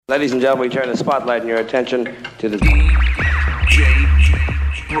Ladies and gentlemen, we turn the spotlight and your attention to the DJ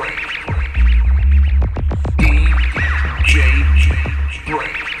Break. DJ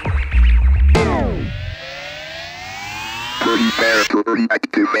Break.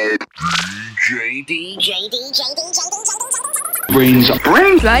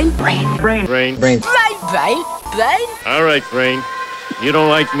 BrainZ. Brain. All right, Brain. You don't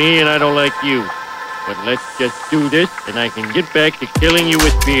like me and I don't like you. But let's just do this and I can get back to killing you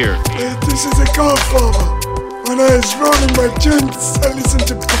with beer. This is a Godfather. When I was rolling my joints, I listened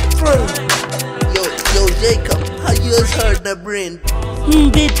to Big Brain. Yo, Jacob, how you has heard the Brain?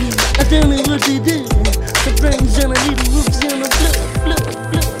 Baby, I don't know what to do. The brain's on a little whoops on a blood.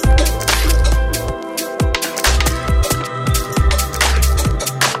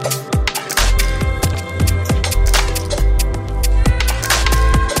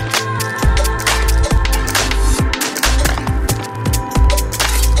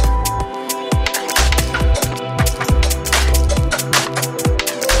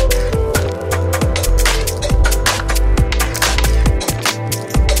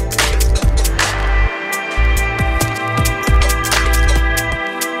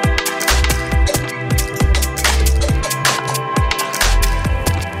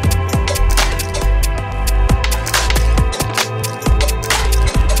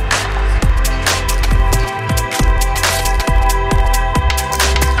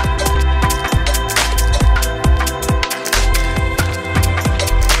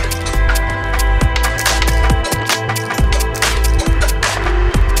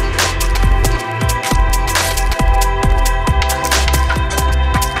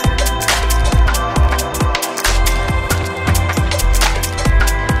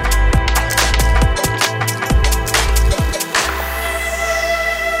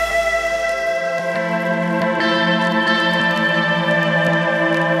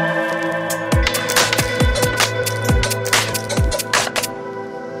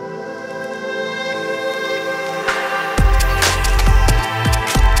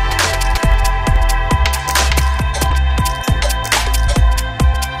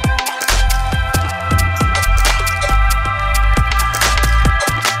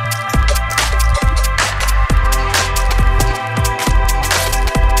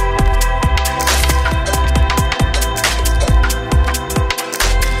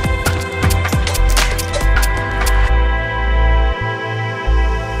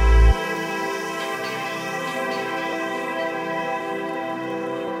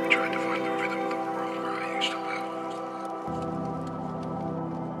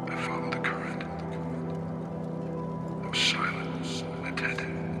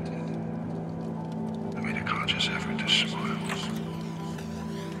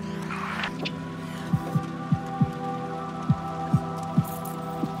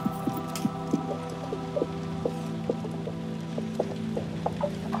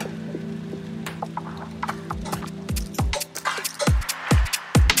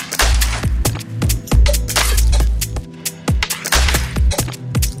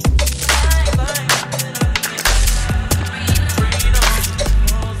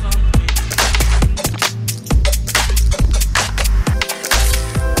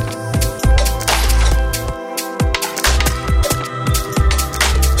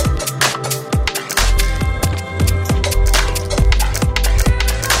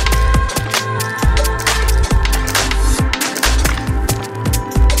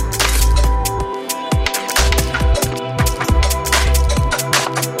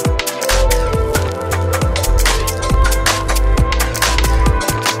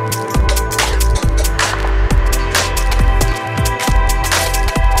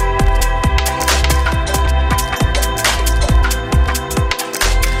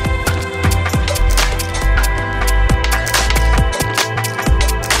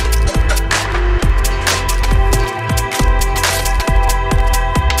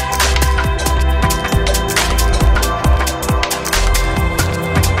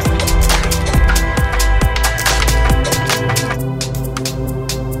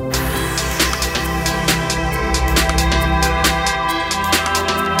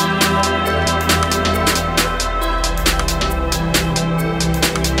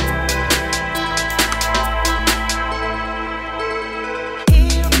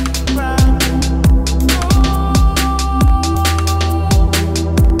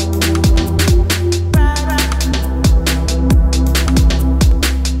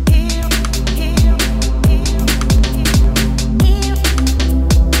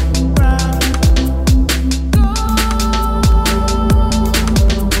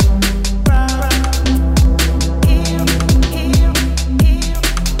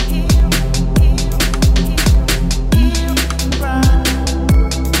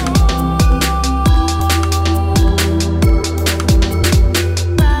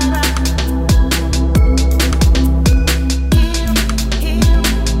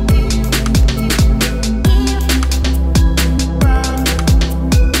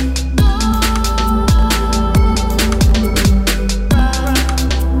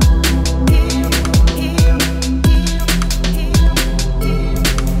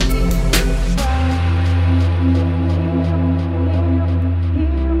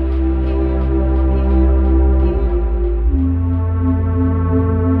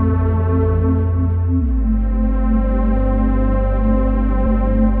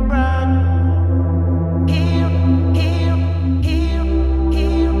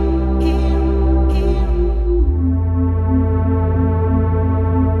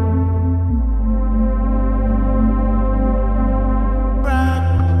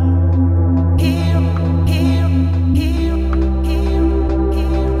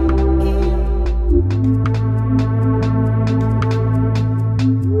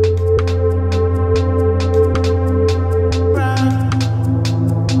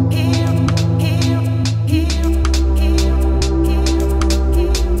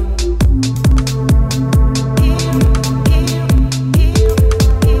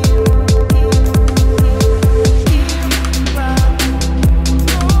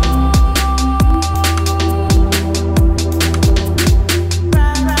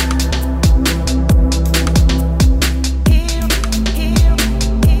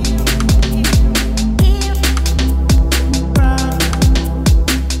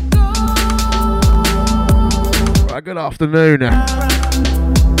 Good afternoon.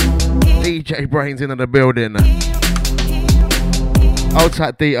 DJ BrainZ in the building. Old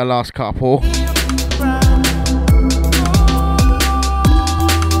Tat Dita, last couple.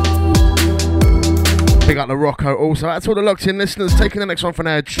 Big up the Rocco also. That's all the locked in listeners. Taking the next one for an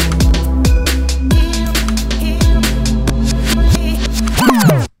edge.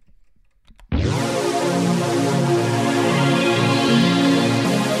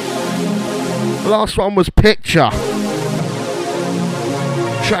 Last one was Picture.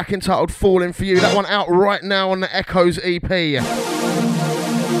 Track entitled Falling For You. That one out right now on the Echoes EP.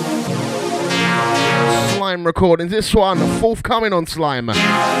 Slime recordings. This one forthcoming on Slime.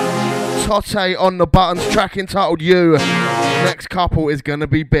 Totte on the buttons. Track entitled You. Next couple is gonna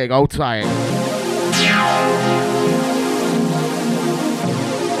be big. Hold tight.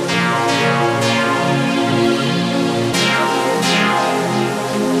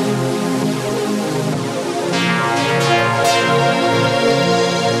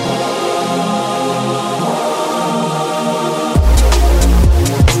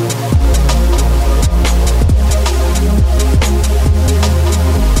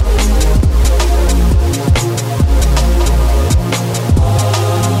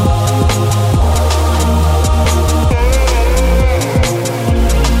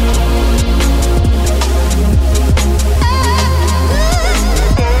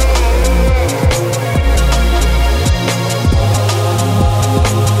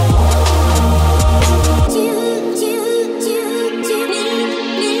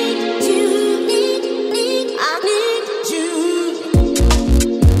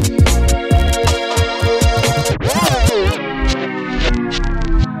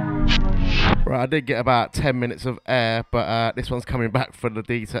 I did get about 10 minutes of air, but this one's coming back for the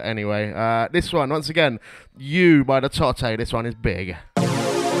Dita anyway. This one, once again, You by the Totte. This one is big.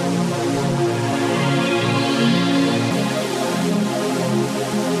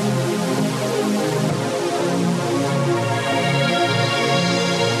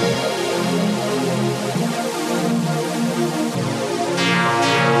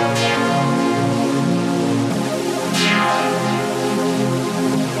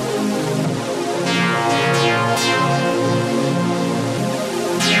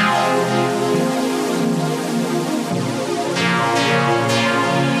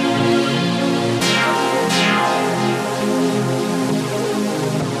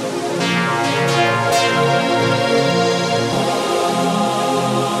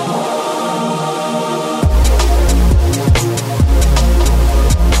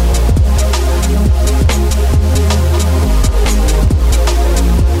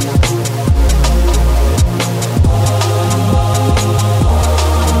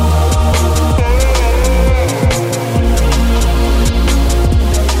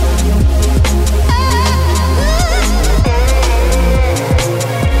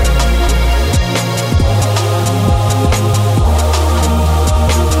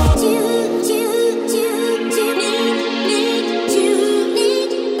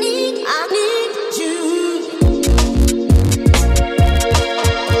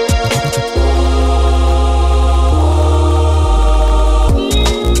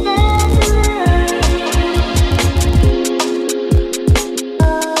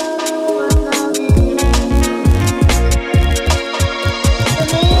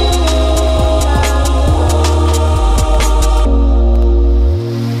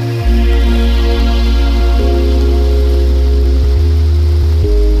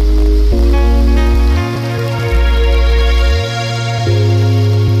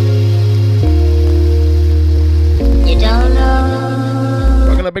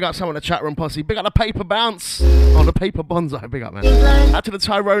 Big up some of the chat room posse. Big up the Paper Bounce. Oh, the Paper Bonsai. Big up, man. Out to the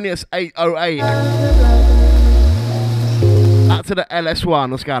Tyronius 808. Out to the LS1.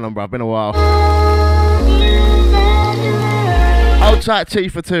 What's going on, bro? Been a while. Hold tight, T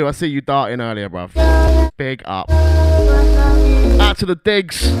for 2. I see you darting earlier, bro. Big up. Out to the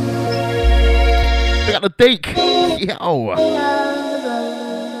Digs. Big up the Deke. Yo.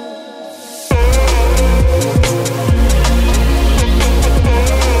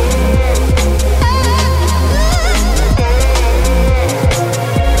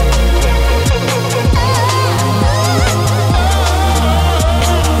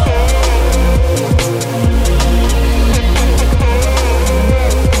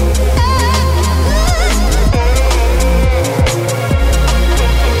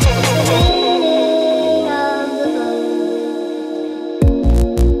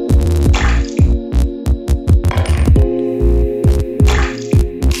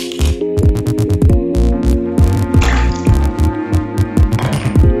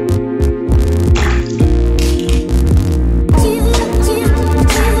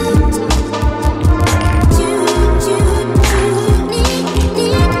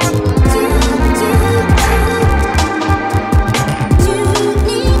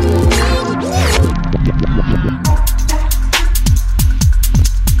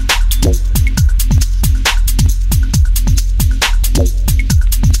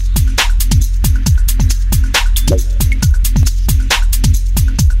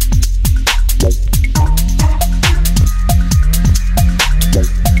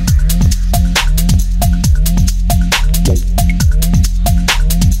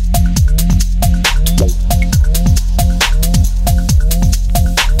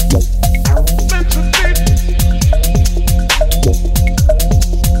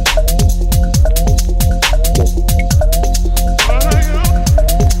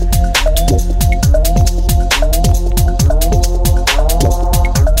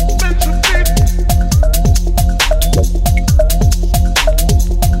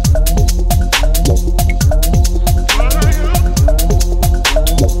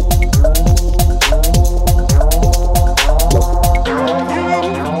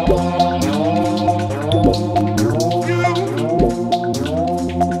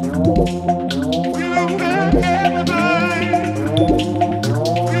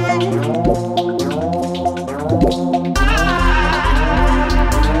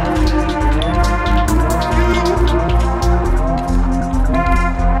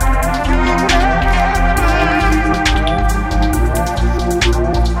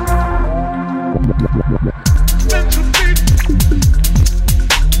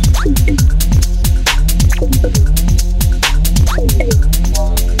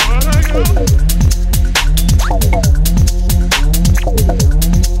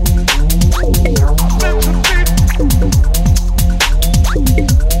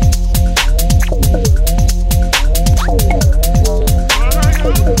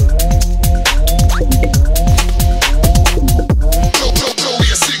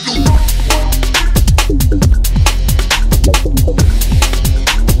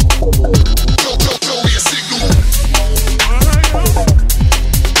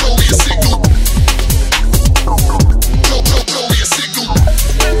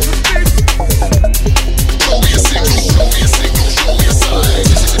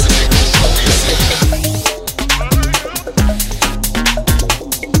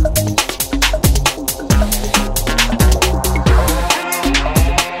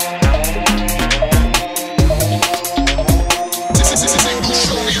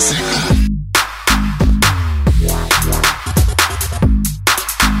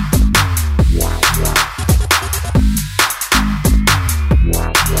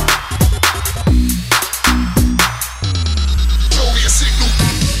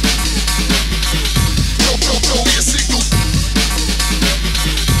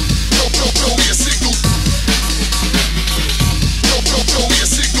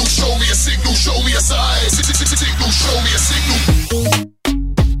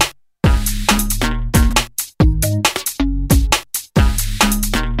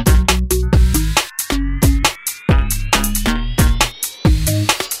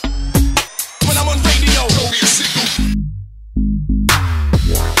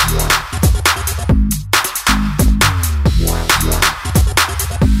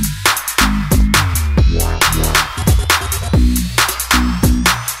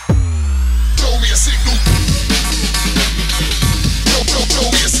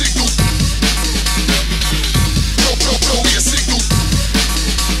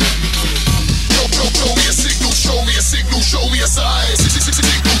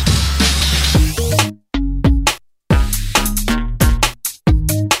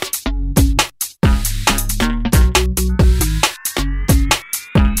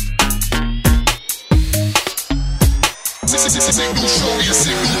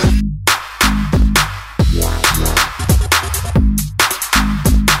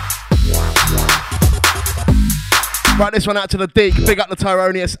 Right, this one out to the dig. Big up the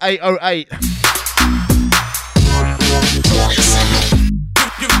Tyronius 808.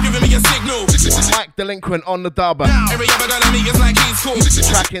 Giving me a signal. Mike Delinquent on the dub. Every other girl I meet is like he's cool.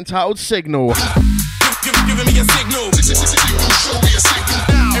 Track entitled Signal. Giving me a signal.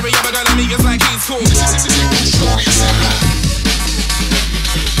 Every other girl I meet is like he's cool. Show me a signal.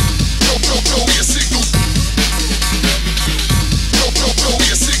 Show me a signal. Show me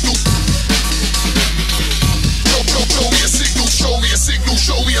a signal. Show me a signal. Show me a signal.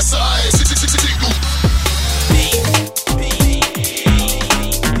 Show me a sign. Signal.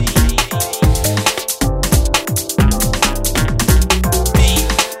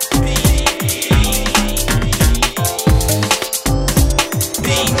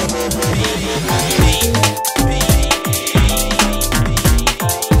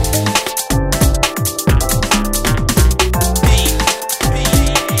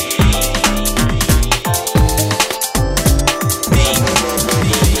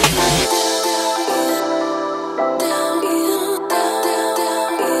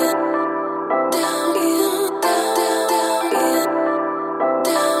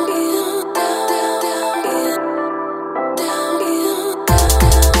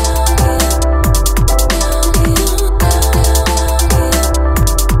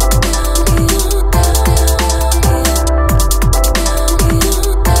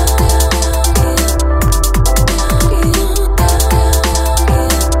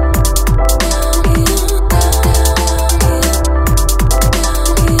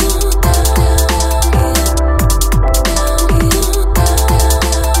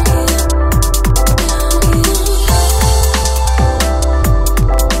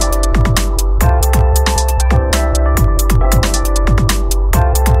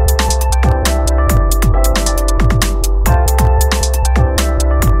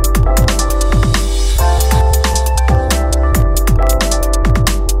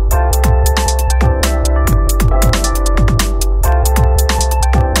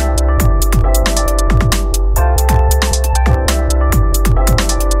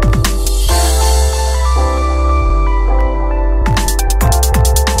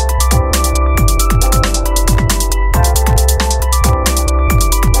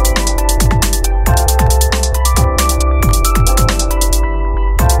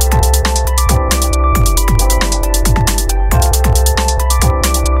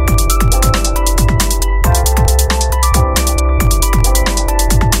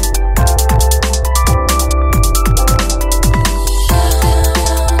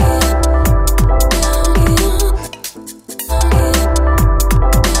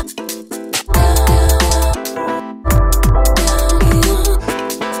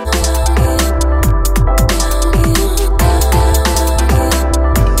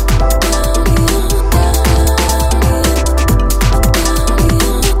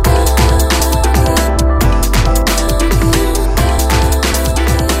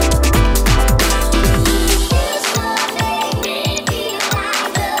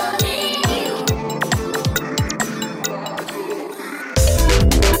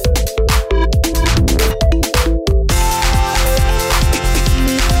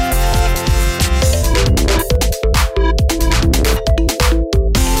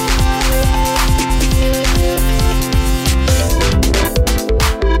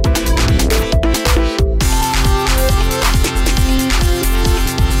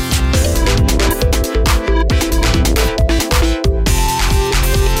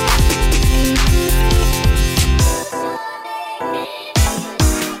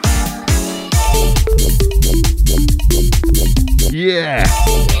 Yeah.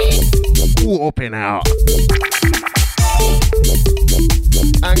 Warping out.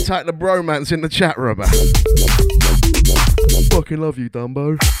 Hang tight the bromance in the chat room. Fucking love you,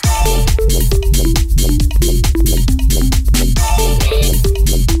 Dumbo.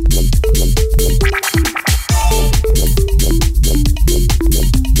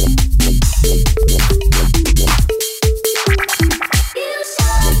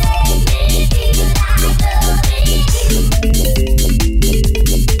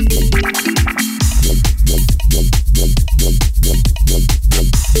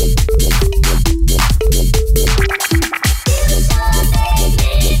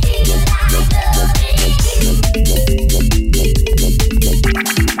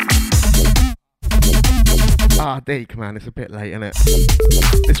 Deek, man, it's a bit late, isn't it?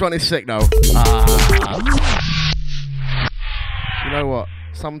 This one is sick though. You know what?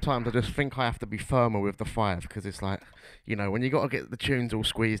 Sometimes I just think I have to be firmer with the 5 because it's like, you know, when you got to get the tunes all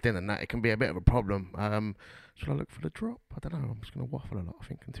squeezed in and that, it can be a bit of a problem. Should I look for the drop? I don't know. I'm just going to waffle a lot, I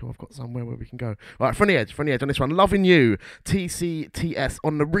think, until I've got somewhere where we can go. All right, from the edge on this one. Loving You, TCTS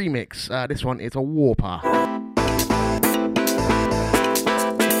on the remix. This one is a warper.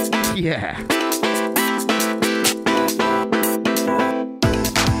 Yeah.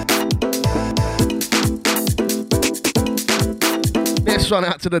 This one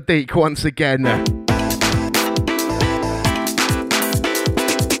out to the Deke once again.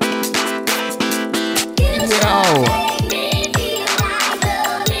 Yo.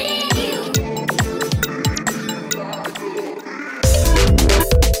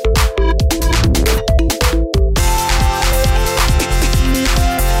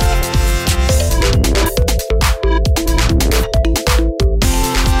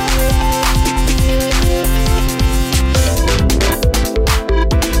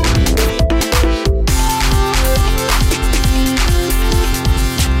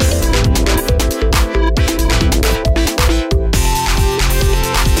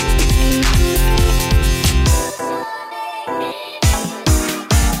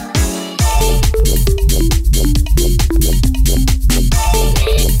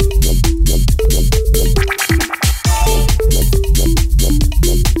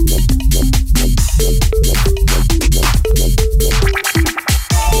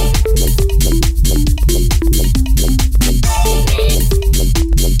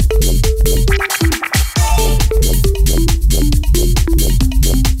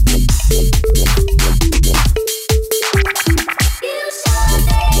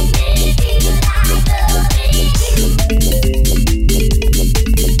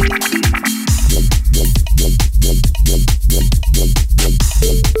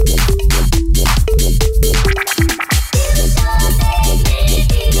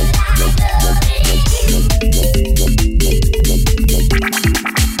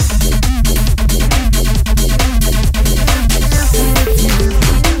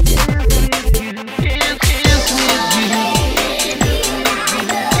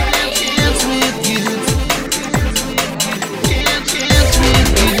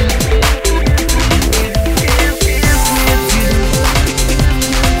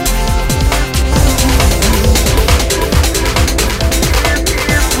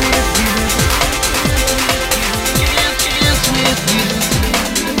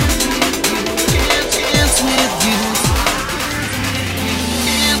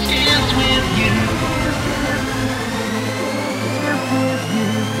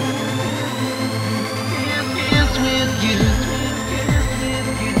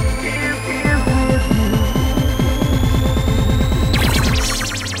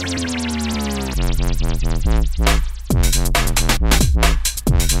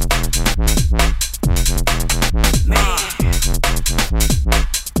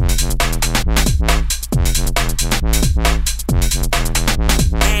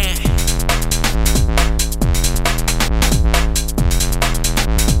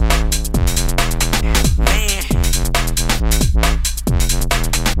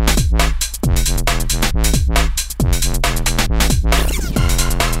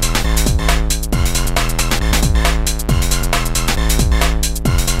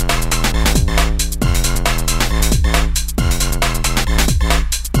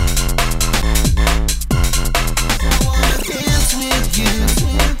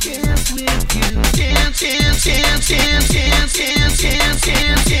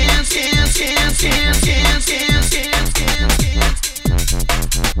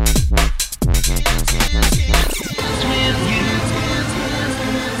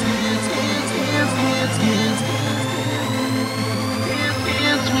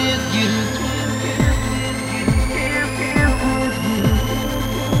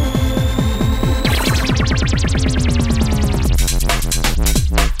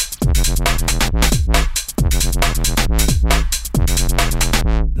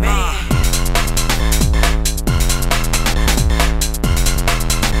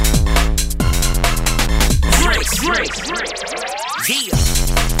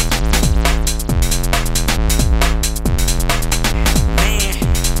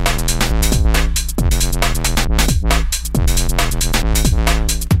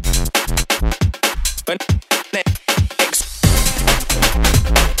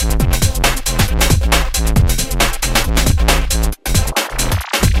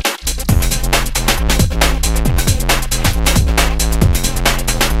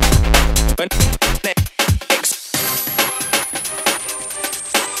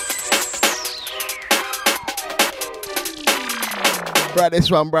 Right,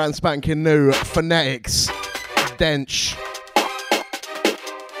 this one brand spanking new, Phonetics, Dench.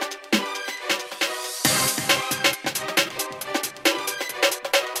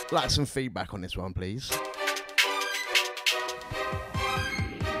 Like some feedback on this one, please.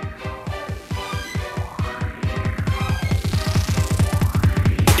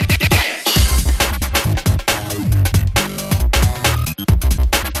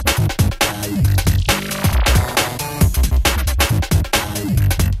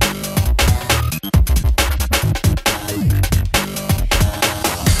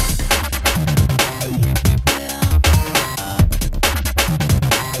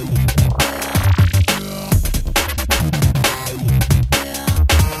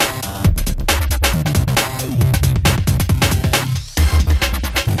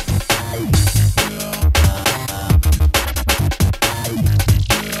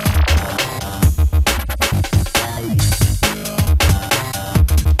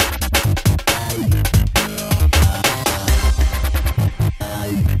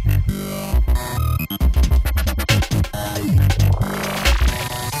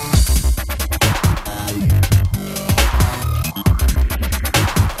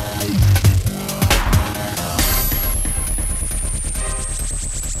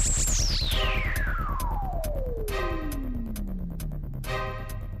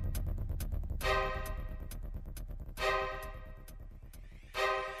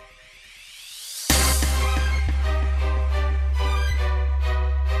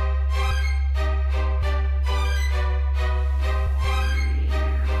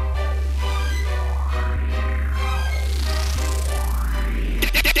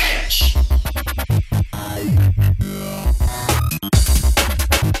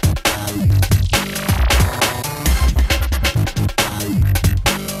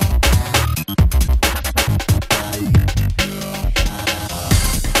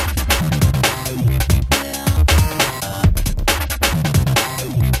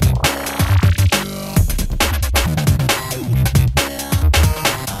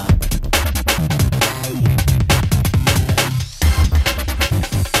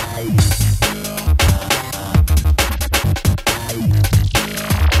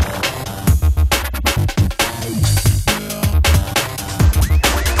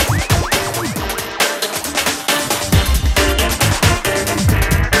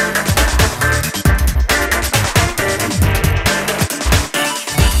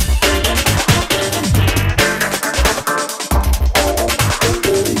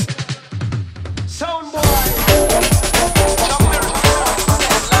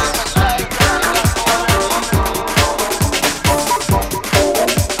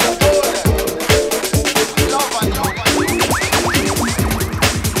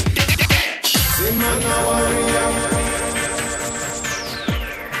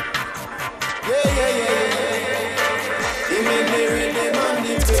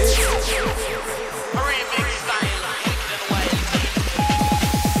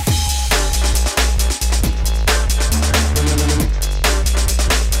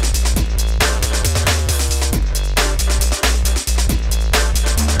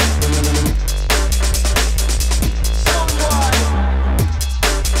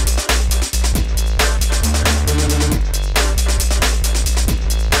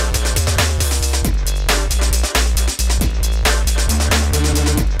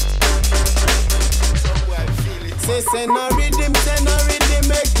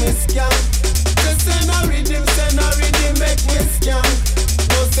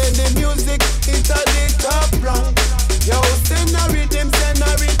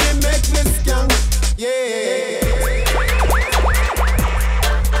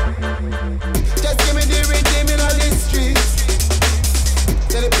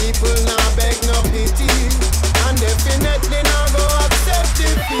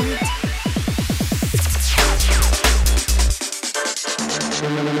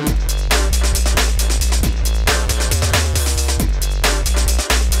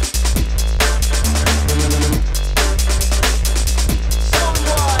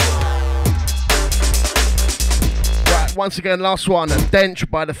 once again, last one, Dench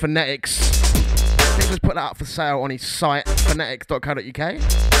by the Phonetics. They just put that up for sale on his site, phonetics.co.uk.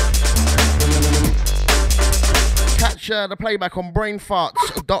 Catch the playback on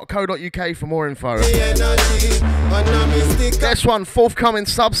brainfarts.co.uk for more info. This one, forthcoming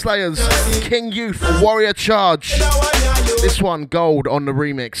Subslayers, King Youth, Warrior Charge. This one, Gold on the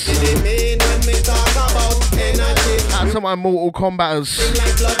remix. Out to my Mortal Kombaters.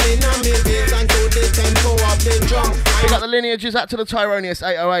 We got the lineages out to the Tyronius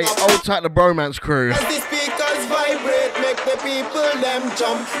 808, old tight the Bromance crew. Vibrate, make the people them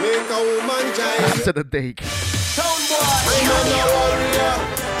jump, make a woman jive. Out to the Deke. I'm a warrior,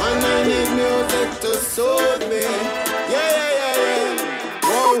 and I need music to soothe me. Yeah.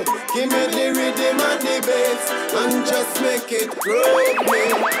 Whoa, give me the rhythm and the bass, and just make it groove me.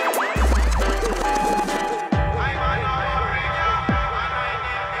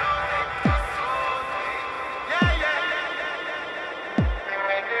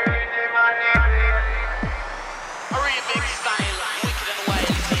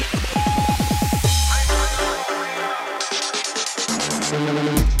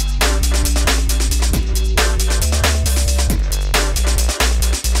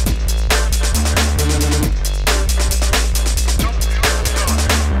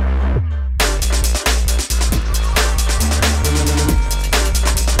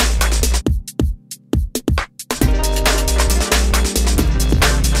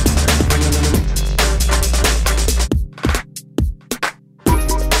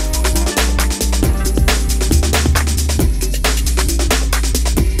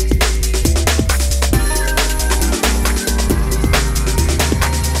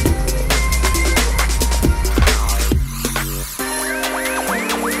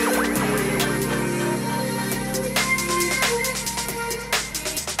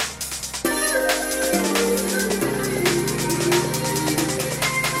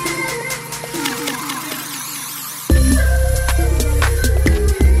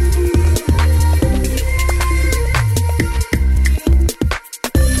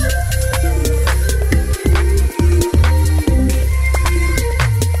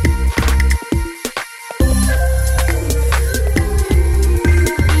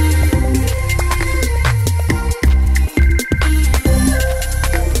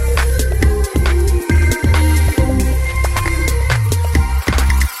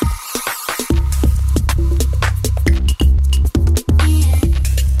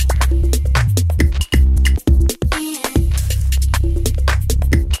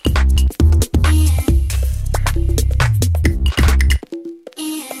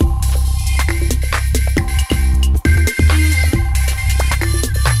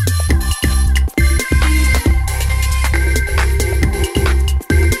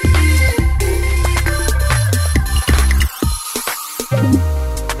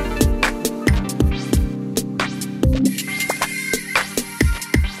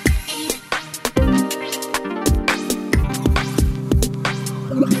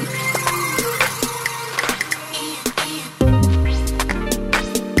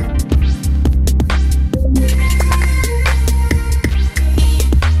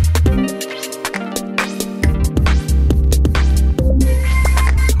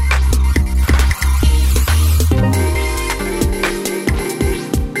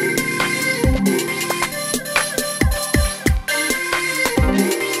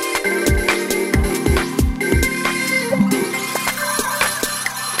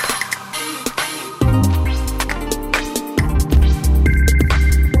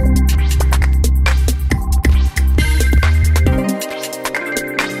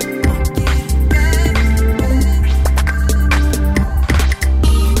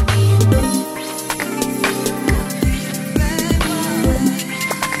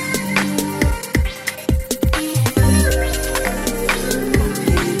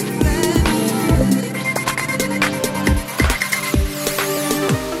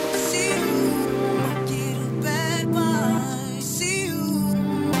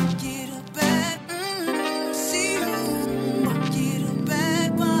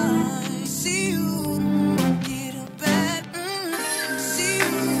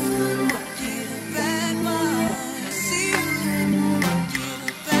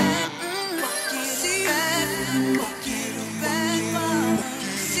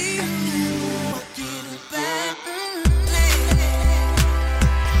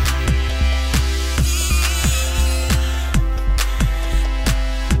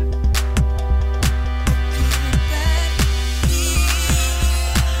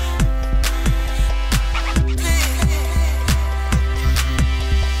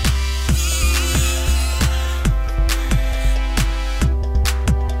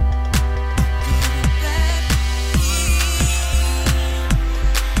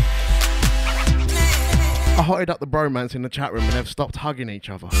 I hotted up the bromance in the chat room and they've stopped hugging each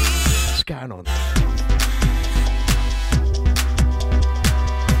other. What's going on?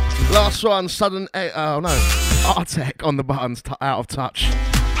 Last one, sudden. Artec on the buttons, out of touch.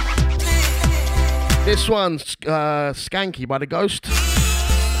 This one's Skanky by the Ghost.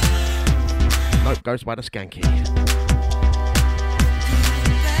 Nope, Ghost by the Skanky.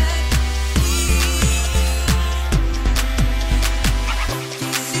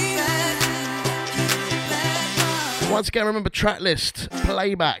 Once again, remember track list,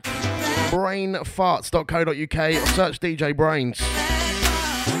 playback, brainfarts.co.uk, or search DJ BrainZ.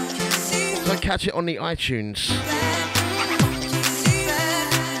 So catch it on the iTunes.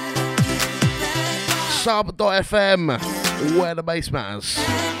 Sub.fm, where the bass matters.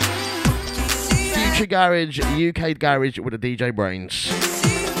 Future Garage, UK Garage with a DJ BrainZ.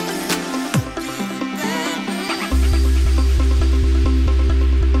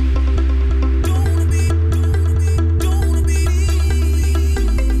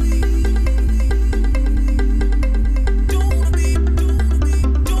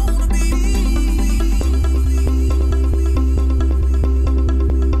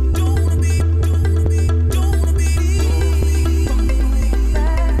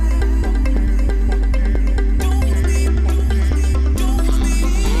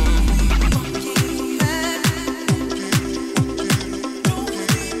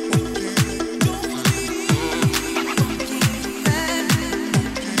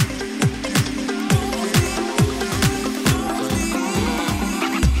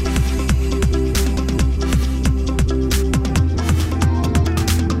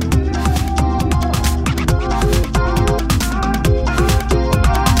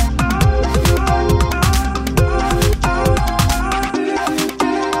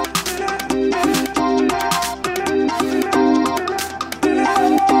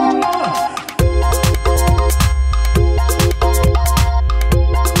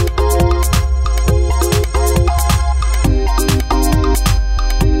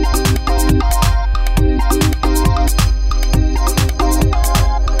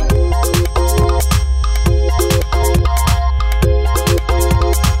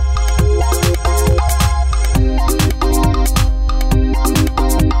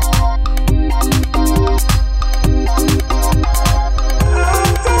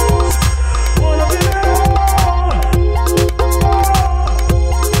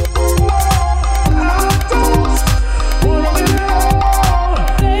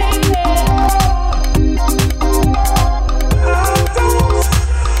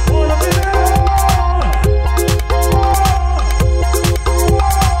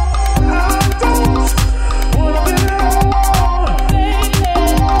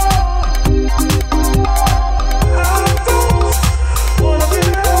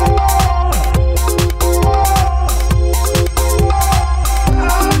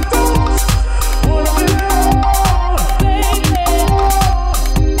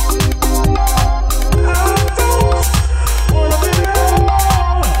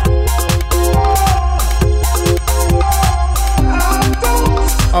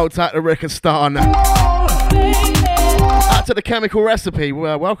 Out to Rickistan. Out to the Chemical Recipe.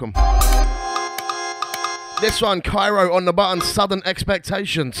 Welcome. This one, Cairo on the button, Southern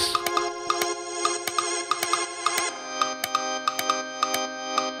Expectations.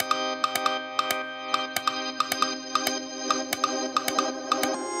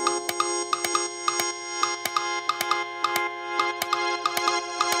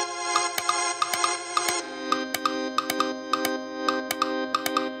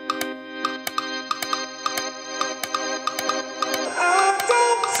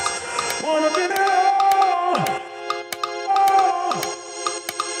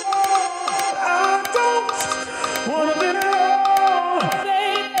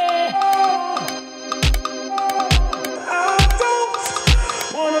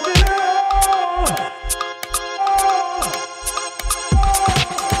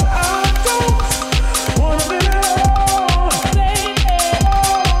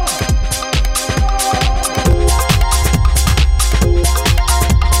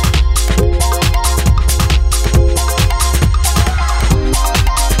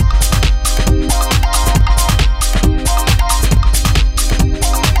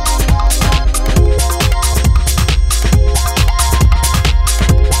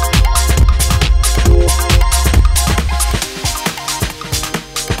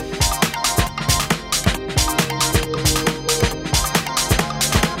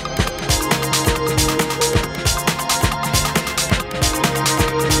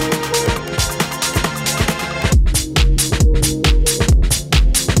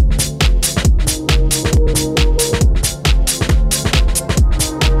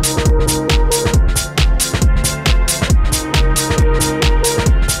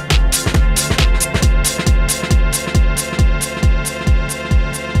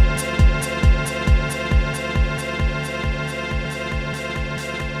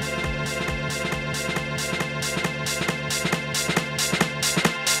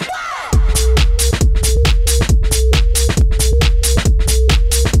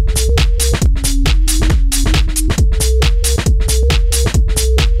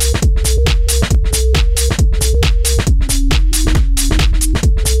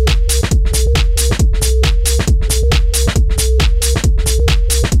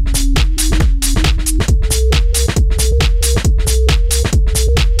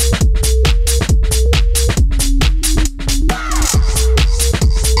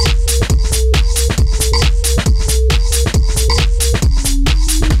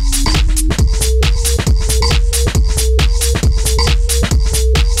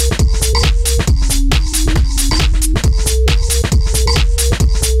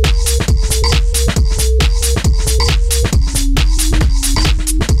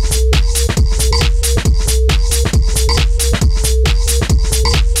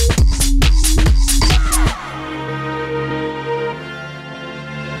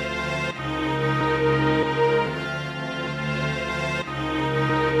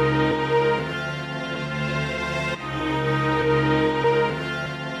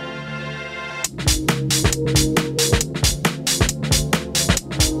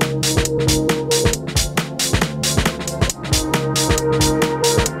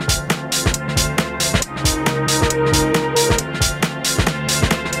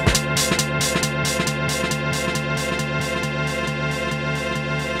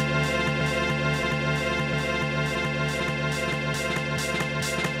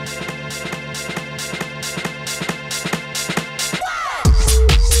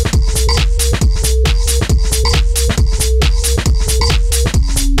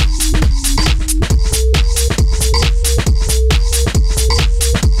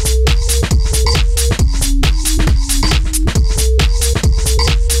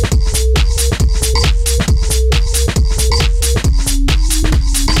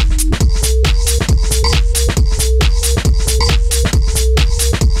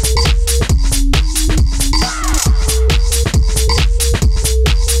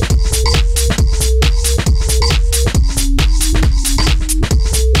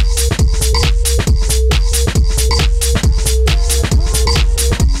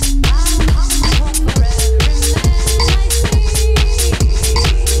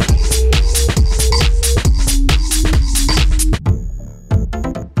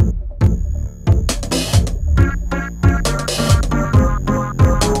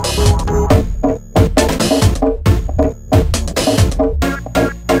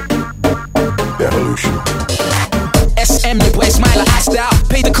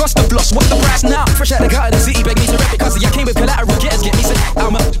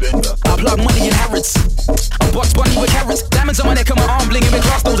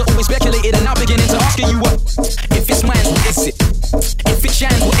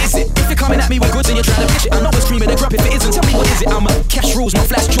 me with goods and you're trying to pitch it. I know it's cream of the crop. If it isn't, tell me what is it. I'm a cash rules, my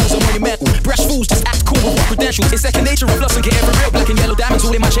flash jewels are monumental. Brash fools just act cool with what credentials. It's second nature of floss and get every real. Black and yellow diamonds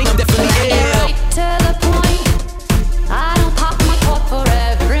all in my chain. I'm definitely ill. Right to the point. I don't pop my cork for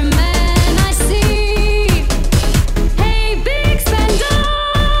every man I see. Hey, big spender,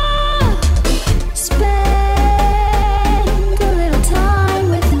 spend a little time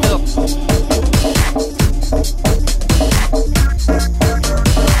with me.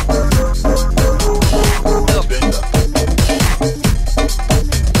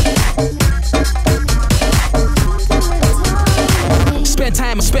 Spend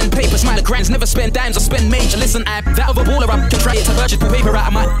time, I spend paper, smile at grands, never spend dimes, I spend major. Listen, I'm that of a baller, I can try it to purchase the paper out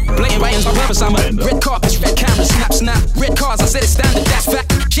of my blatant writings, my purpose. I'm a red carpets, red cameras, snap, snap, red cars, I said it's standard, that's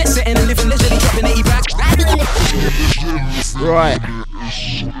fact. Jet setting and living leisurely, dropping 80 back. Right.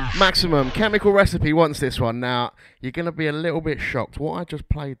 Maximum Chemical Recipe wants this one. Now, you're going to be a little bit shocked. What I just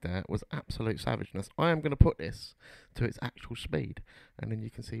played there was absolute savageness. I am going to put this to its actual speed, and then you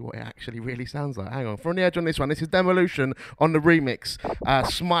can see what it actually really sounds like. Hang on. From the edge on this one. This is Demolition on the remix.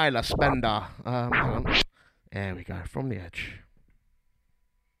 Smiler, Spender. Hang on. There we go. From the edge.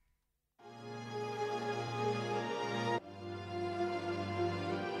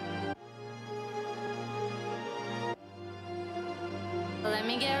 Let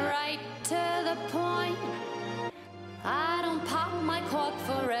me get right to the point. I don't pop my cork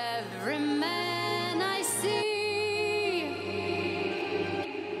for every man I see.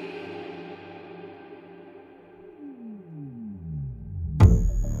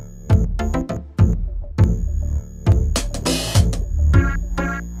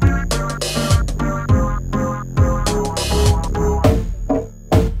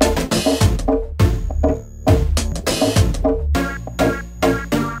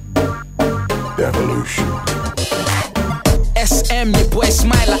 SM, your boy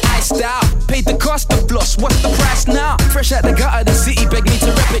Smiler, I style. Paid the cost of floss, what's the price now? Fresh out the gutter, the city beg me to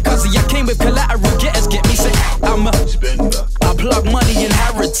rep it. Cause I came with collateral, getters get me sick. I'm a spender. I plug money in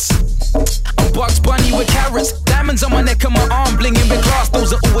Harrods. I'm Bugs Bunny with carrots. Diamonds on my neck and my arm, blinging with glass.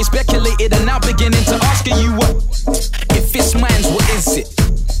 Those are always speculated and now beginning to ask you what. If it's mine's, what is it?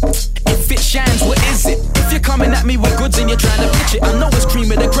 If it shines, what is it? If you're coming at me with goods and you're trying to pitch it, I know it's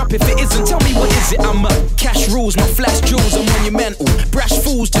cream of the crop. If it isn't, tell me what is it? I'm a cash rules, my flash jewels are monumental. Brash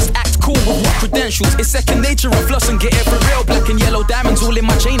fools just act cool with what credentials. It's second nature of floss and get every real. Black and yellow diamonds all in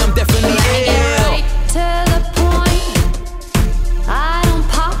my chain. I'm definitely ill. Right to the point. I don't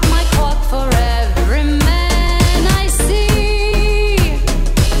pop my cork for every man I see.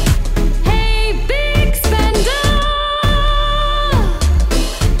 Hey, big spender,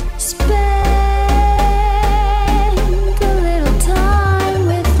 spend a little time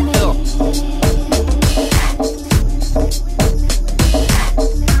with me.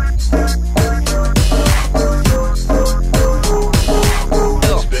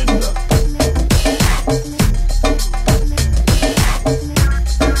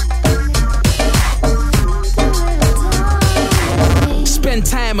 Spend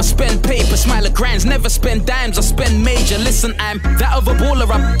time, I spend paper, smile at grands, never spend dimes, I spend major. Listen, I'm that of a baller,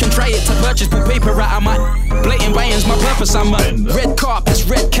 I can try it to purchase the paper out of my blatant writings, my purpose. I'm a red carpets,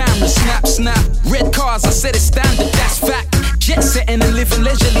 red cameras, snap, snap, red cars, I said it's standard, that's fact. Jet setting and living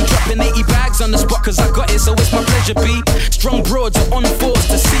leisurely, dropping 80 bags on the spot cause I got it, so it's my pleasure be. Strong broads are on force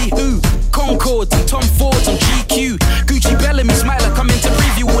to see who. Concords and Tom Fords on GQ. Gucci Bellamy, Smiler, coming to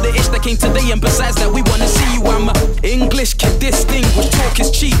preview all the ish that came today, and besides that we wanna see you. I'm a English kid, distinguished, talk is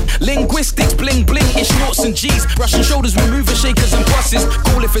cheap. Linguistics, bling bling, ish noughts and G's. Brushing shoulders, we moving shakers and bosses.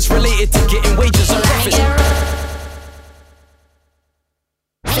 Cool if it's related to getting wages or profits.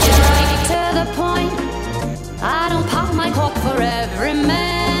 Right to the point. I don't pop my cork for every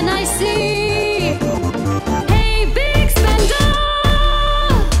man I see. Hey, big spender,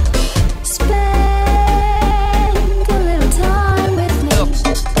 spend a little time with me.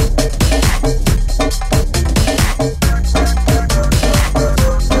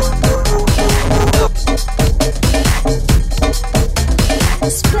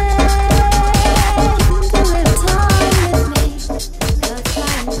 Spend a little time with me. 'Cause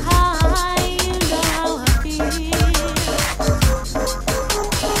flying high, you know how I feel.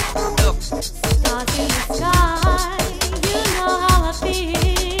 Stars in the sky, you know how I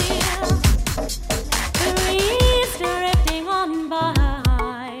feel. The breeze drifting on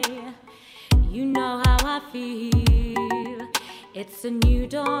by, you know how I feel. It's a new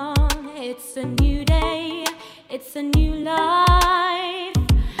dawn, it's a new day, it's a new life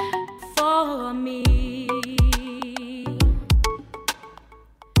for me.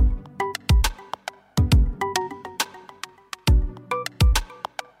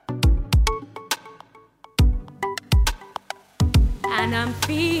 and I'm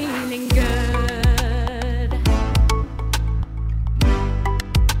feeling good.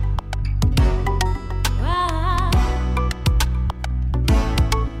 Wow.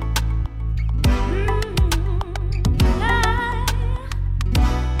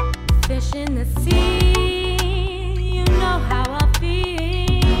 Fish in the sea, you know how I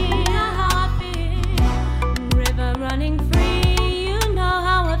feel. River running free, you know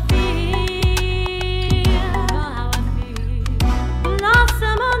how I feel.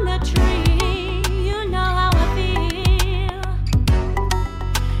 Blossom on the tree, you know how I feel.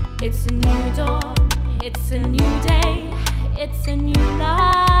 It's a new dawn, it's a new day, it's a new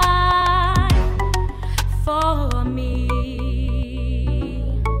life for me.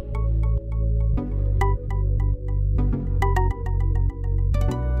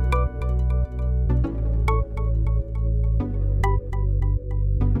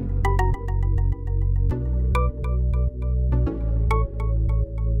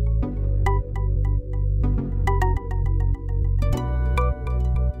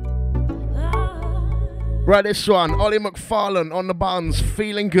 Right, this one, Ollie McFarlane on the buns,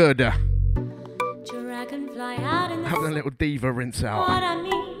 feeling good. Dragonfly out in the Having a little diva rinse out. what I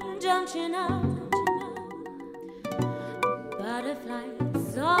mean, don't you know?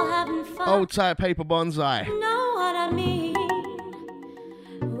 Butterflies all having fun. Old type paper bonsai. You know what I mean?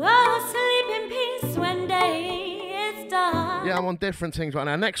 Oh, sleep in peace when day is done. Yeah, I'm on different things right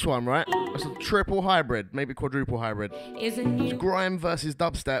now. Next one, right? It's a triple hybrid, maybe quadruple hybrid. Is a new It's grime versus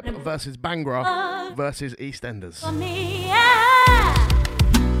dubstep versus Bangra versus EastEnders. for me, yeah.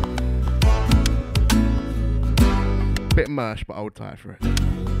 Bit mersh, but old type for it.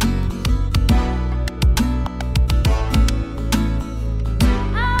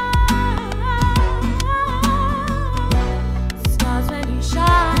 Stars when you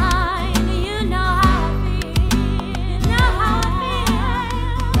shine, you know how I feel. Know how I feel.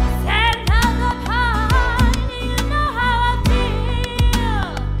 Scent of the pine, you know how I feel.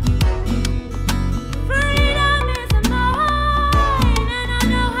 Freedom is mine, and I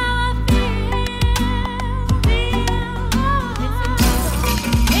know how I feel.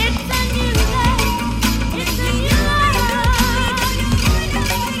 It's a new day, it's a new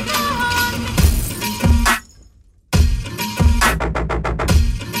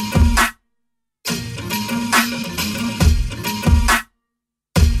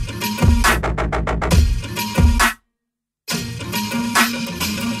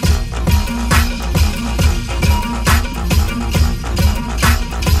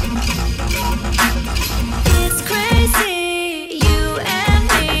It's crazy, you and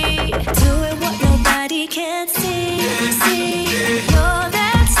me, doing what nobody can see. You're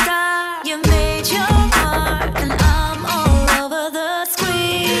that star, you made your mark, and I'm all over the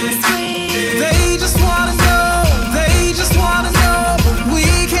screen. They just wanna know, but we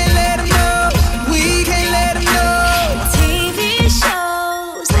can't let them know, we can't let them know. TV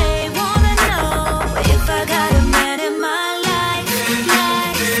shows, they wanna know if I got a man in my life.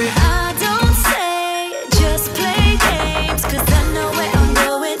 I don't say, just play games, 'cause I know where I'm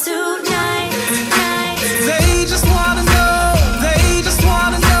going tonight. They just wanna know,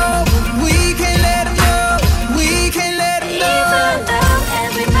 but we can't let them know, we can't let them know. Even though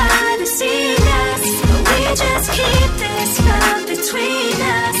everybody's seen us, we just keep this love between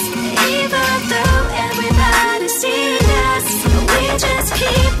us. Even though everybody's seen us, we just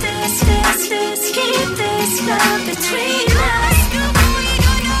keep this love between us.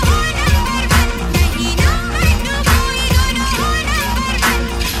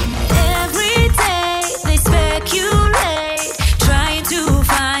 Every day they speculate, trying to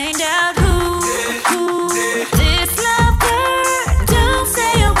find out who this love bird. Don't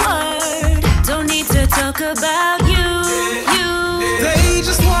say a word, don't need to talk about you. They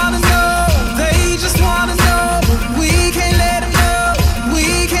just wanna know, but we can't let them know,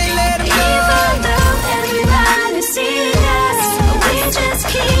 we can't let them know. Even though everybody's seen us, we just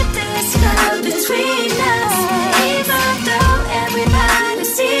keep this love between us. Even though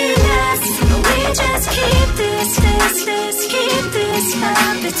everybody's seen us, we just keep this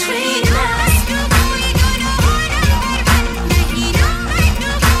love between us.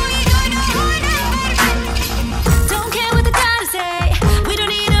 Don't care what the gotta say, we don't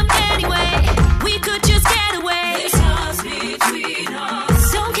need them anyway. We could just get away.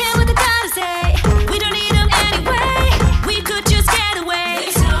 Don't care what the gotta say, we don't need them anyway. We could just get away.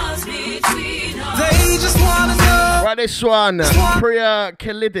 They just wanna know. Right, this one, Priya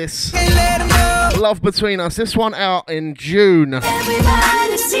Kalidis. Can't let them know. Love Between Us. This one out in June.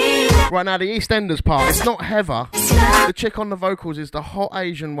 Right now, the EastEnders part. It's not Heather. The chick on the vocals is the hot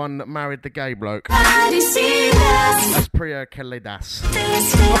Asian one that married the gay bloke. That's Priya Kalidas.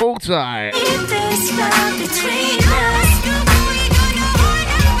 All tight.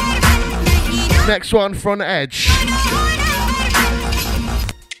 Next one from Edge.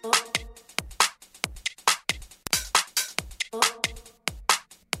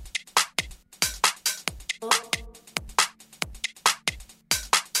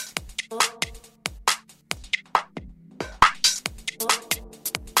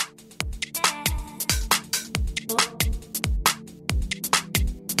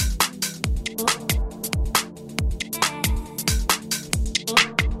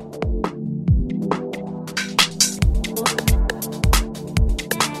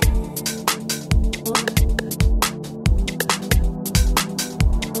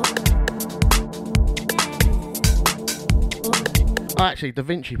 Actually, Da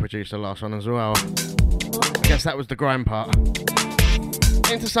Vinci produced the last one as well. I guess that was the grime part.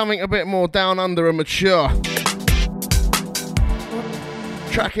 Into something a bit more down under and mature.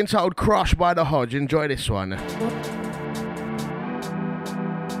 Track entitled Crush by The Hodge. Enjoy this one.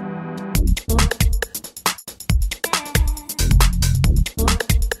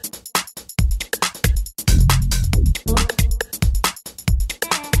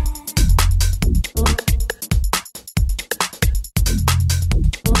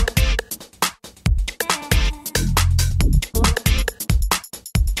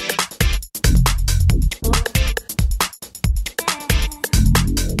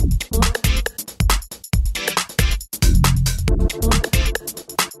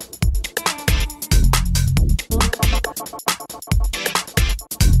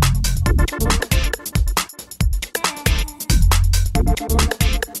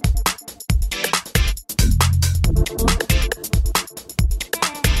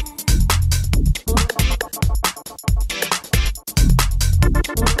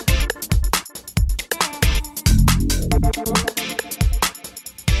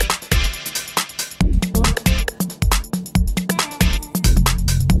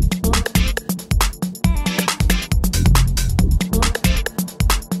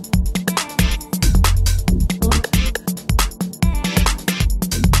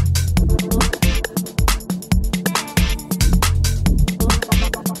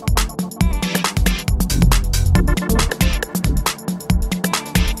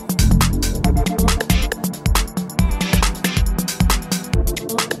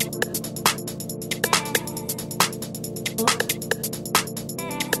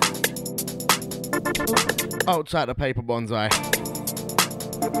 Outside the paper bonsai.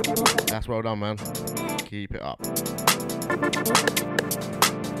 That's well done, man. Keep it up.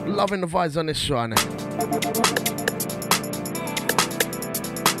 Loving the vibes on this one.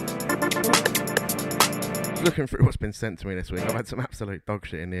 Looking through what's been sent to me this week. I've had some absolute dog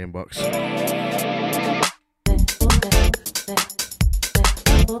shit in the inbox.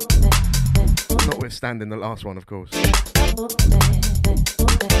 Notwithstanding the last one, of course.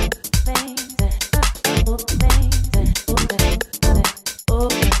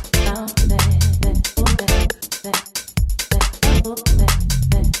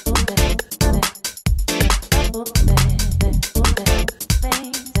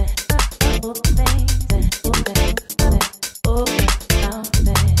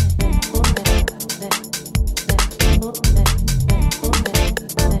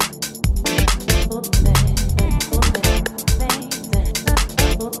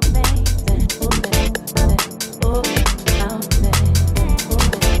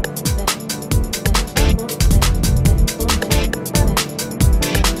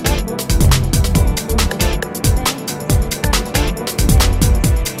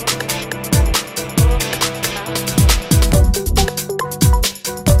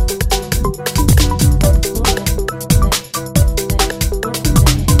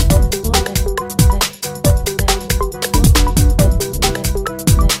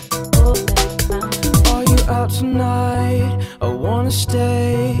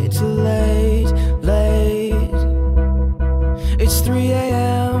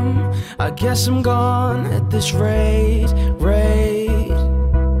 guess I'm gone at this rate.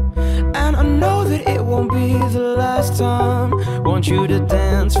 And I know that it won't be the last time. Want you to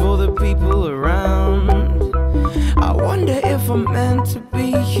dance for the people around. I wonder if I'm meant to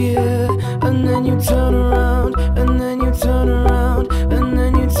be here. And then you turn around, and then you turn around, and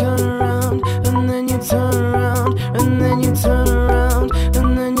then you turn around, and then you turn around, and then you turn around,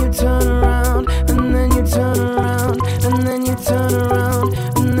 and then you turn around, and then you turn around, and then you turn around,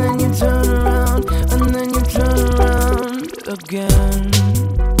 and then you turn around,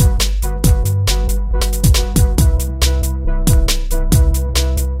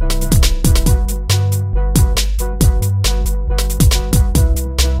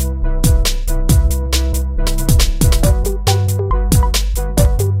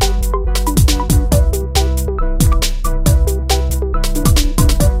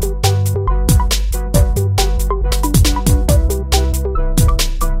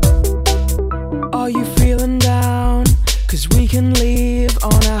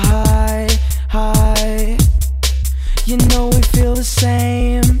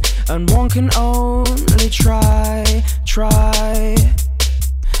 can only try.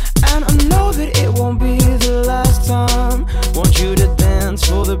 And I know that it won't be the last time. Want you to dance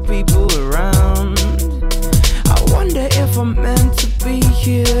for the people around. I wonder if I'm meant to be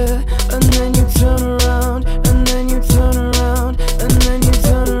here. And then you turn around, and then you turn around, and then you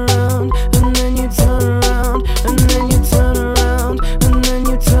turn around, and then you turn around, and then you turn around, and then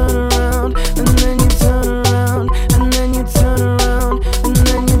you turn around, and then you turn around, and then you turn around, and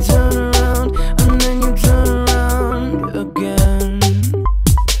then you turn around, and then you turn around again.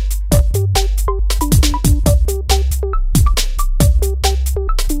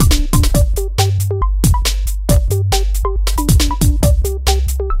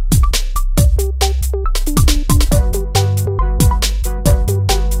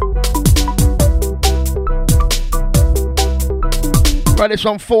 Right, this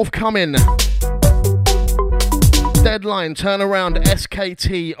one forthcoming. Deadline, turn around,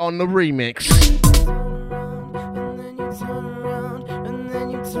 SKT on the remix. And then you turn around, and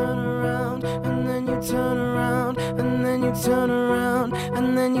then you turn around, and then you turn around, and then you turn around,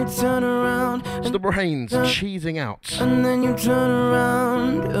 and then you turn around. It's the brains cheesing out. And then you turn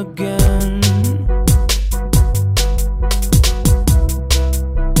around again.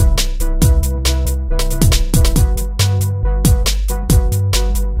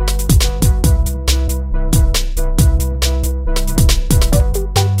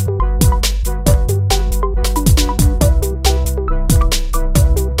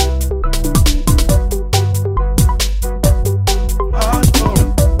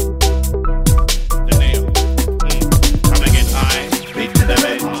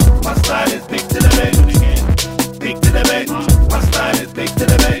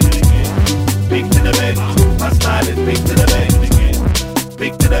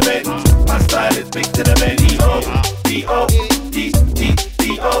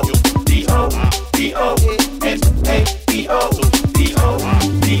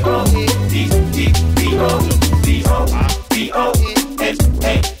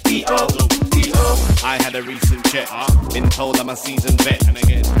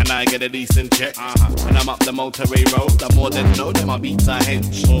 Motorway road, I more than know that my beats are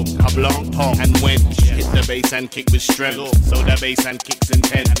hench. A blanc pong and wench. Hit the bass and kick with strength. So the bass and kicks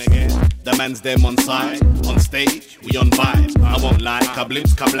intense. And again, the man's them on side. On stage, we on vibe. I won't lie,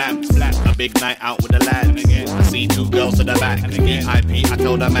 kablips, kablamps. A big night out with the lads. I see two girls to the back. And again, IP, I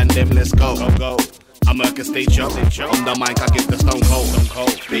told the man them, let's go. Go. I work a stage show. On the mic, I give the stone cold.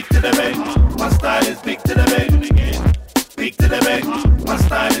 Big to the bed. My style is big to the bed. Big to the bed. My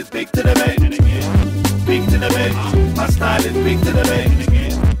style is big to the bed. Big to the bed, my style is big to the bed.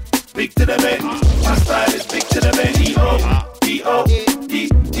 Big to the bed, my style is big to the bed. D-O, D-O,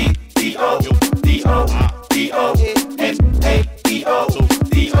 D-D-D-O, D-O, D-O, N-A-D-O,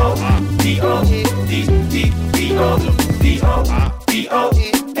 D-O, D-O, D-D-D-O, D-O, D-O,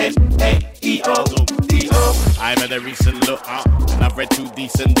 N-A-E-O, D-O. I've had a recent look, and I've read 2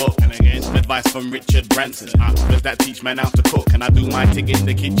 decent books. And again, some advice from Richard Branson. Does that teach man how to cook? And I do my thing in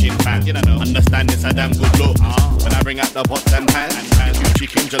the kitchen pan. You know, understand it's a damn good look. When I bring out the pots and pans, and 2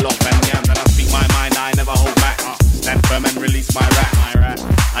 chicken, jollof and yams, and I speak my mind, I never hold back. Stand firm and release my rap.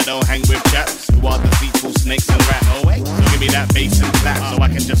 I don't hang with chaps who are deceitful snakes and rats. Oh wait, so give me that bass and clap, so I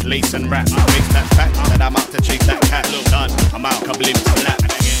can just lace and rap. Face that fact that I'm out to chase that cat. Look done, I'm out, kablim, slap.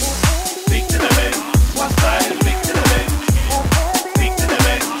 And again, big to the bed. My style is big to the bed. Big to the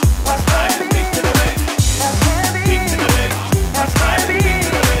bed. My style is big to the bed. Big to the bed. My style is big to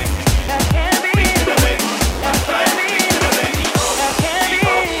the bed. Big to the bed. My style is big to the bed.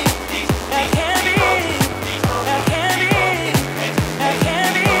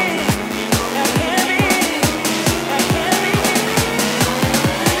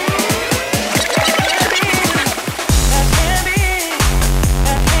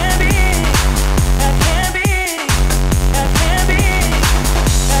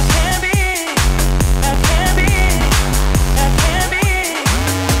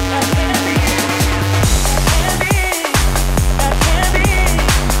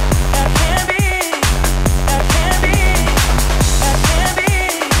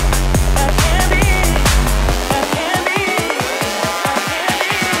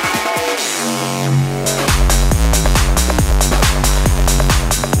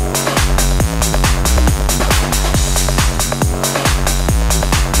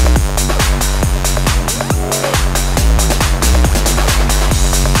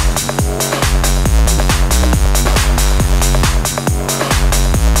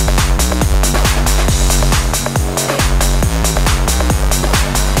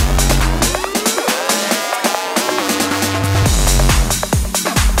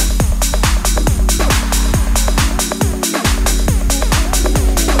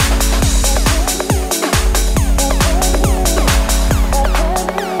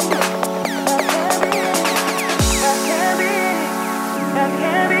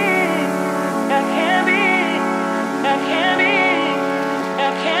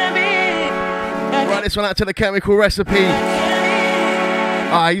 Right, this one out to the Chemical Recipe.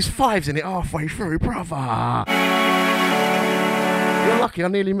 He's fives in it halfway through, brother. You're lucky I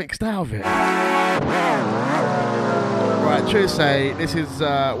nearly mixed out of it. Right, true to say, this is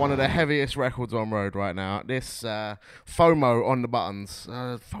one of the heaviest records on road right now. This FOMO on the buttons.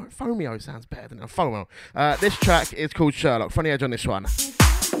 FOMO sounds better than a FOMO. This track is called Sherlock. Funny edge on this one.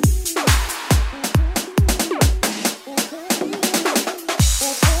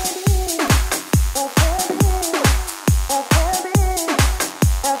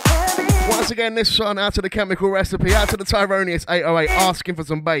 Once again, this one out to the Chemical Recipe, out to the Tyronius 808, asking for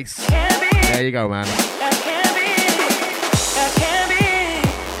some bass. There you go, man.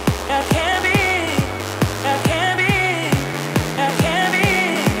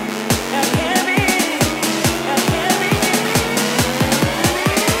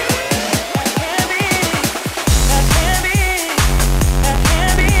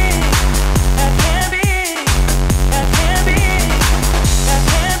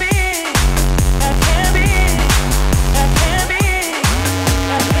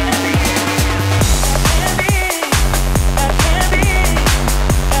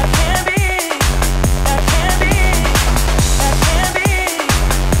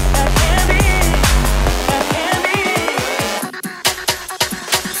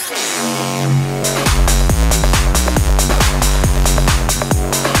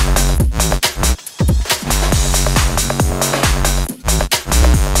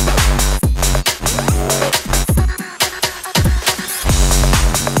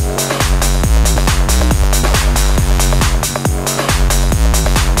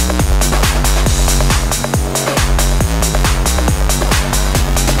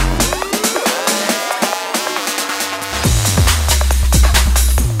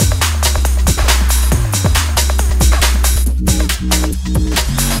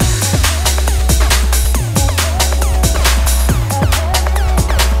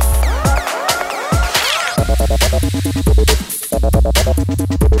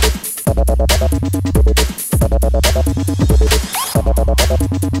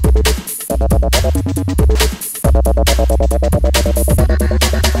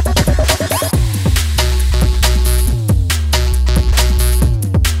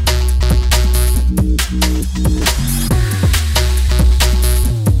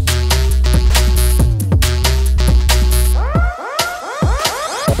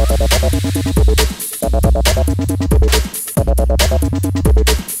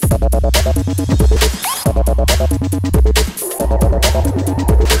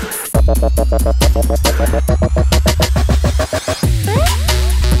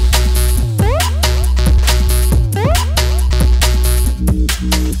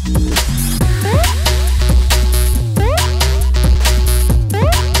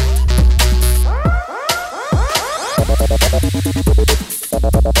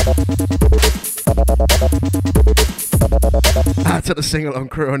 Out to the sing-along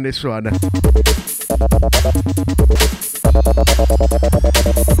crew on this one.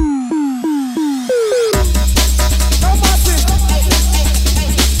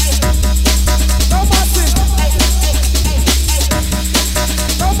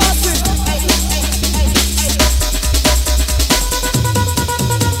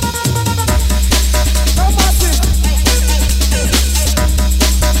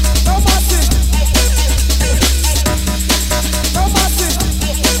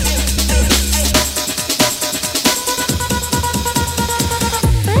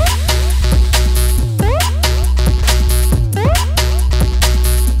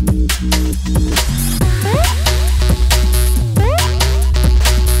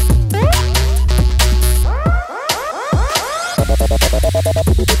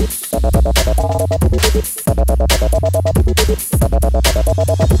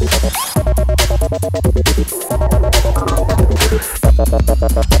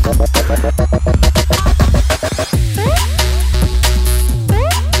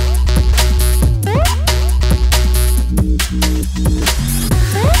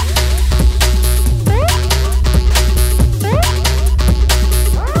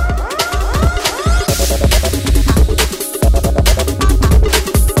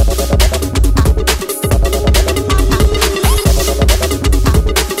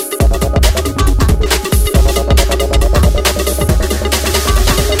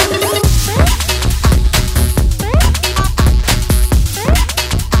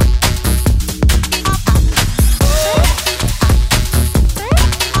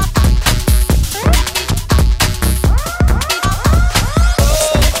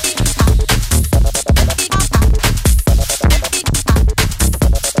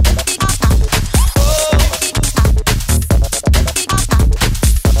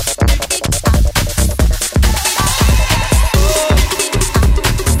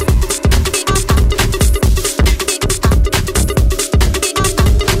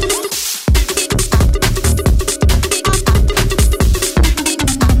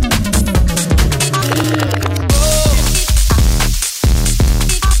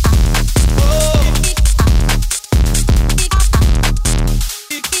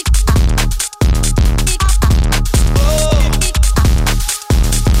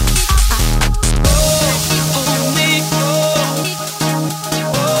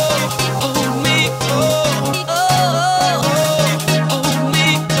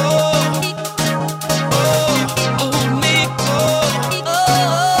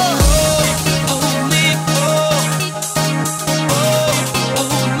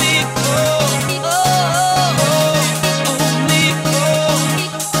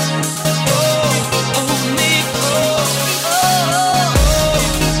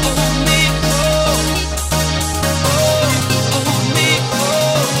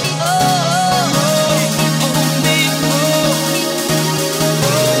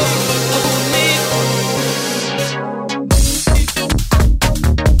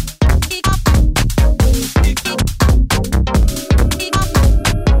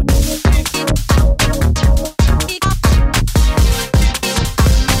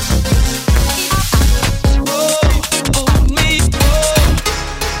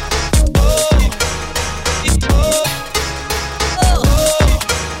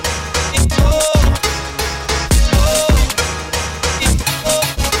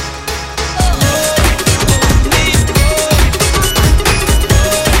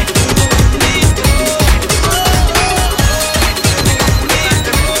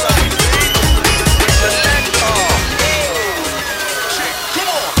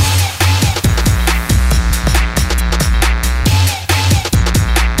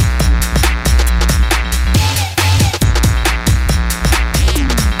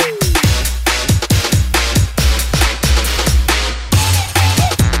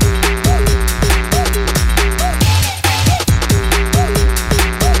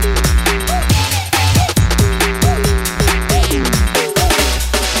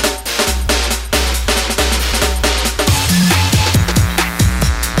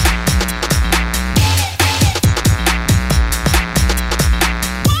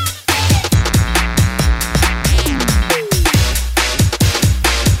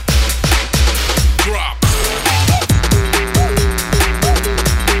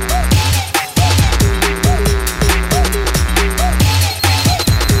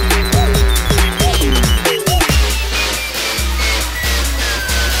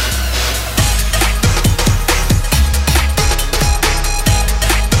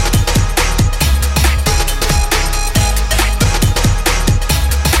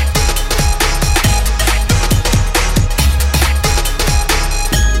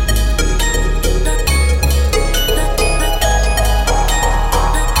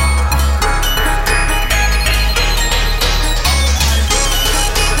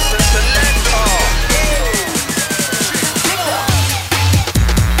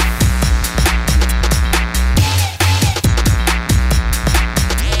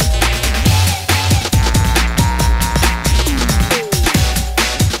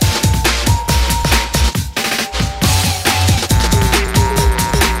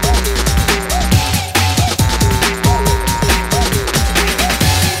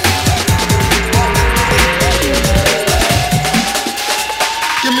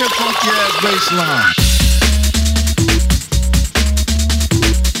 baseline.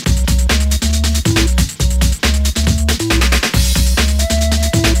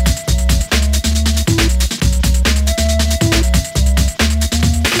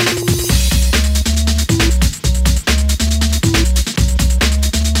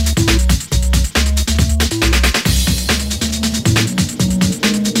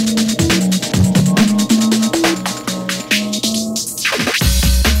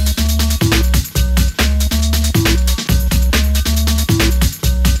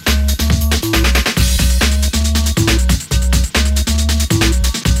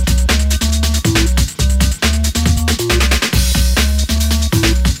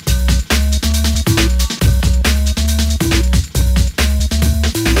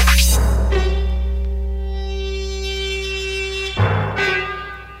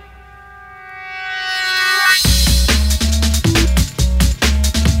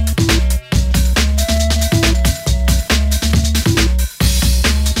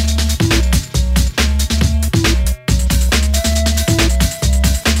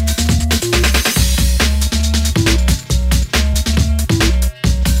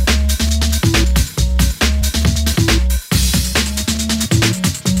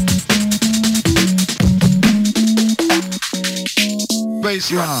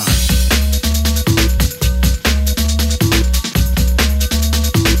 Baseline.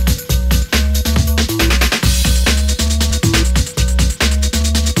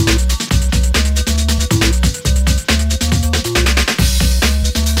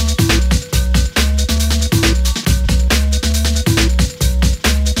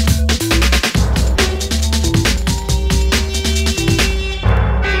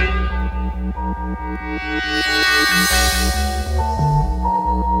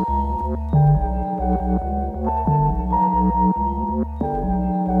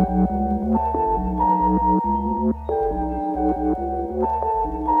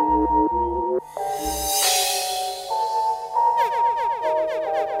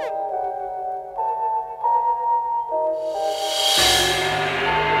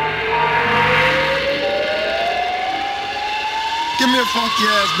 Give me a funky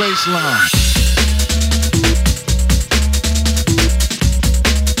ass baseline.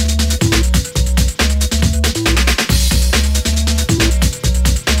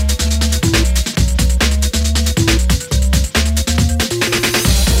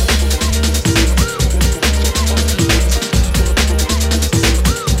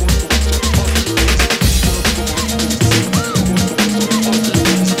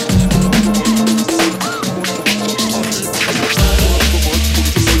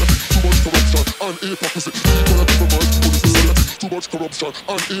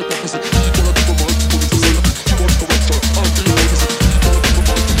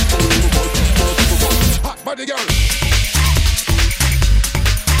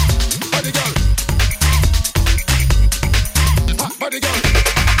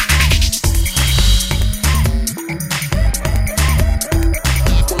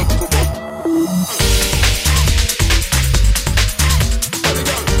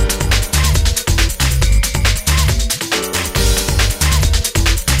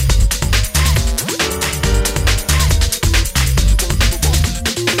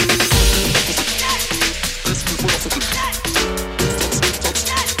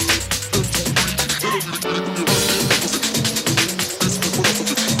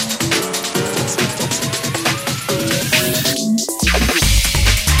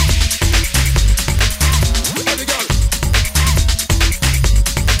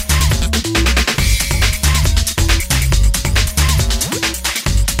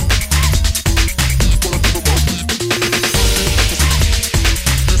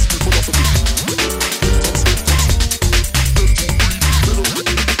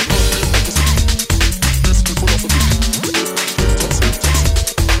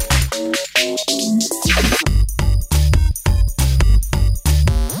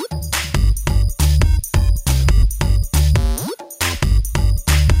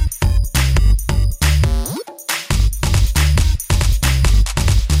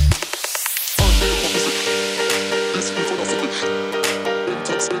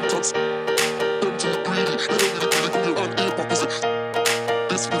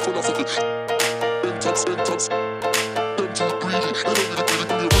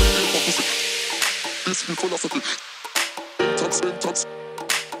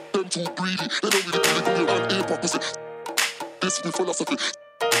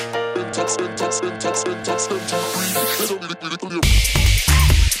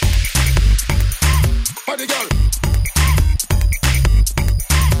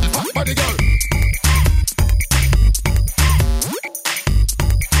 body girl.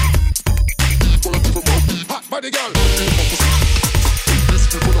 Hot body girl.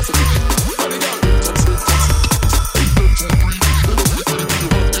 Body girl.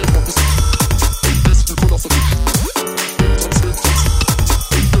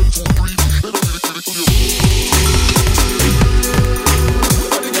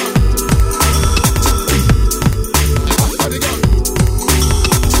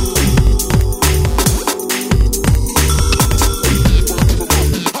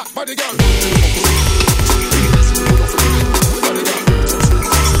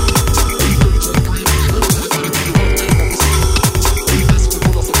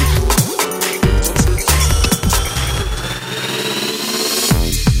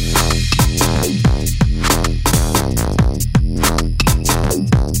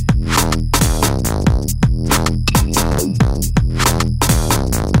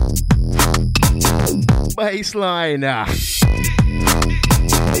 Baseline.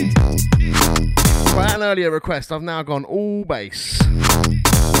 By an earlier request, I've now gone all bass.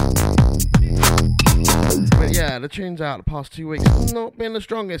 But yeah, the tunes out the past 2 weeks not been the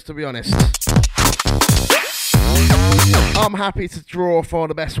strongest, to be honest. I'm happy to draw for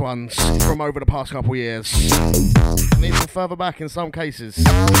the best ones from over the past couple years, and even further back in some cases.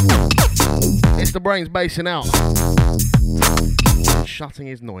 It's the brains basing out, shutting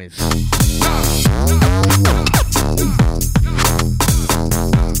his noise.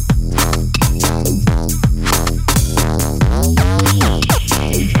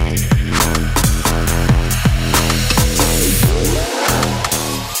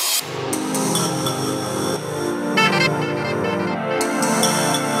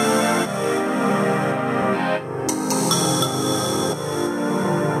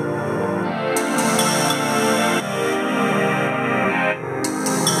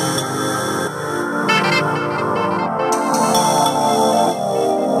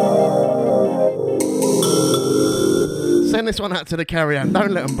 Send this one out to the carrier.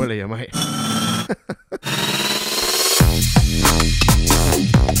 Don't let them bully you, mate.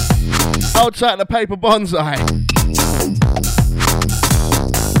 Hold tight the paper bonsai.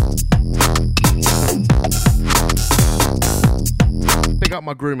 Pick up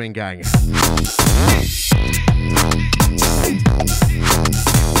my grooming gang.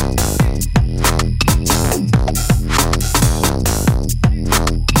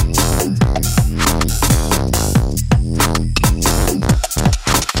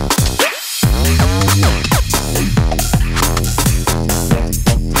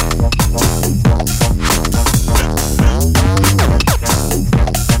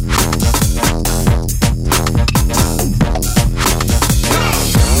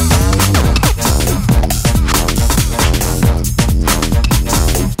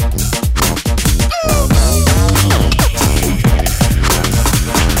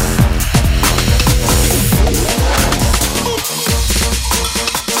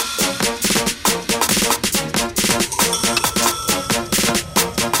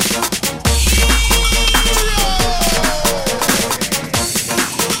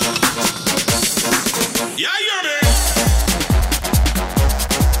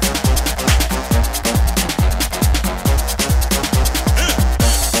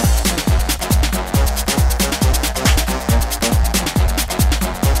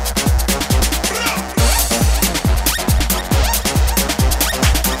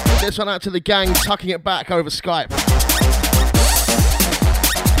 This one out to the gang, tucking it back over Skype.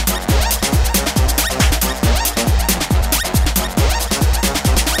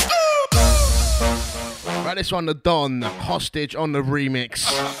 Right, this one, the Don, Hostage on the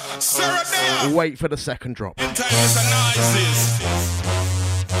remix. Wait for the second drop.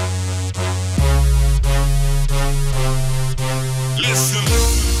 Listen.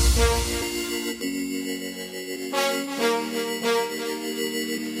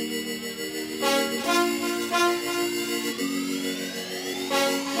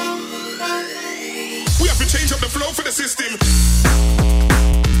 We have to change up the flow for the system.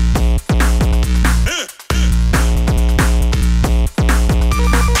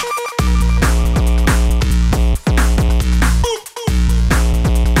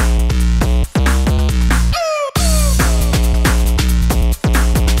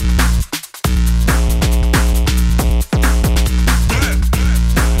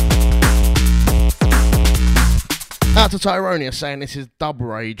 Out to Tyronia saying this is dub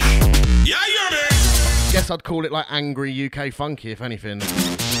rage. Yeah, you're me. Guess I'd call it like angry UK funky, if anything.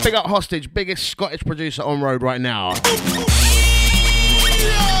 Big up Hostage, biggest Scottish producer on road right now. We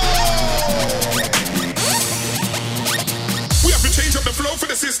have to change up the flow out for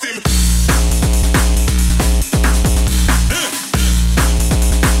the system.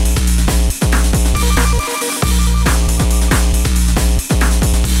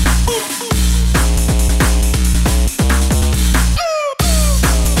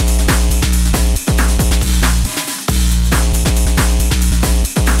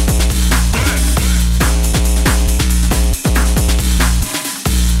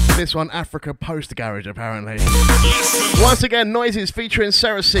 This one, Africa Post Garage, apparently. Once again, Noises featuring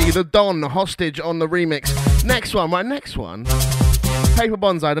Cersei, the Don, Hostage on the remix. Next one, Paper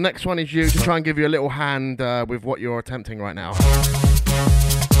Bonsai. The next one is you to try and give you a little hand with what you're attempting right now.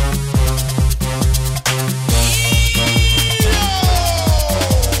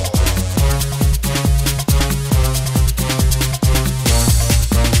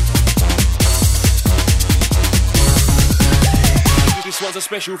 This one's a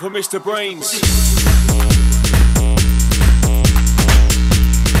special for Mr. BrainZ.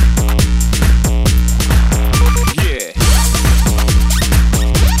 Yeah.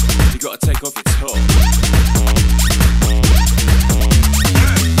 You gotta take off your top.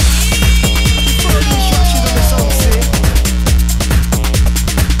 Follow the instructions on the song, see?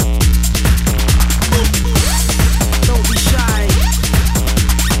 Don't be shy.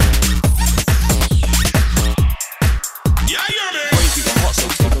 Yeah, you're me. BrainZ get your hot, so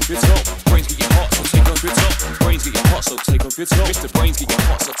take off your top. BrainZ get your hot, so take off your top. Mr. BrainZ get your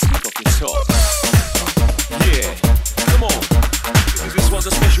hot, so take off your top. Yeah, come on. This one's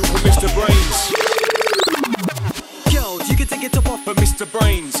a special for Mr. BrainZ. Girls, you can take it top off for Mr.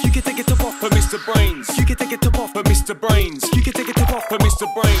 BrainZ. You can take it top off for Mr. BrainZ. You can take it top off for Mr. BrainZ. You can take it top off for Mr.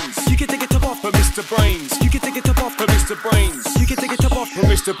 BrainZ. You can take it top off for Mr. BrainZ. You can take it top off for Mr. BrainZ. You can take it top off for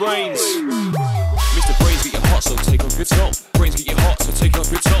Mr. BrainZ. Mr. BrainZ get your hot, so take off your top. BrainZ get your hot, so take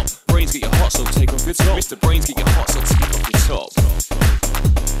off your top. BrainZ get your hot, so take off your top. Mr. BrainZ get your hot, so take off your top.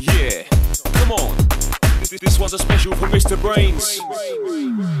 Yeah, come on. This one's a special for Mr. BrainZ.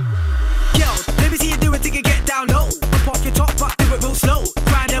 Yo, let me see you do it, think you get down low. Pop off your top, but do it real slow.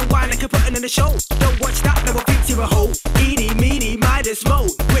 Grind and whine like a putting in the show. Don't watch that, no one thinks you're a hoe. Eeny, meeny, Midas, mo.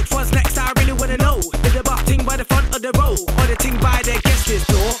 Which one's next? I really wanna know. Is the buff ting by the front of the row, or the ting by the guest list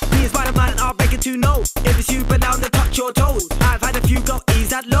door? Me is by the man, I'll beg you to know. If it's you, but now to touch your toes. I've had a few go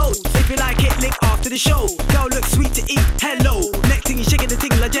ease at lows. If you like it, link after the show. Girl looks sweet to eat, hello. Next thing you shaking the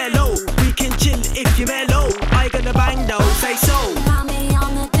thing like jello. We can chill if you're mellow. Are you gonna bang though? Say so. Find me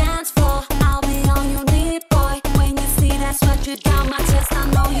on the dance floor. I'll be on your knee, boy. When you see that sweat you down my chest, I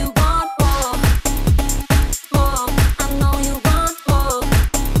know you want more. More. I know you want more.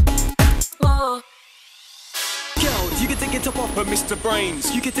 More. Girls, you can take it top off for Mr.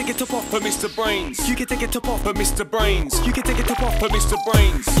 BrainZ. You can take it top off for Mr. BrainZ. You can take it top off for Mr. BrainZ. You can take it top off for Mr.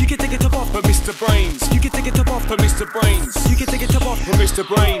 BrainZ. You can take it top off for Mr. BrainZ. You can take it top off for Mr. BrainZ. You can take it top off for Mr.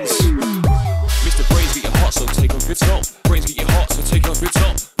 BrainZ. Mr. BrainZ get your hot, so take off your top. BrainZ get your hot, so take off your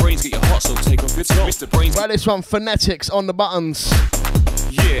top. BrainZ get your hot, so take off your top. Mr. BrainZ. Right, this one, Phonetics on the buttons.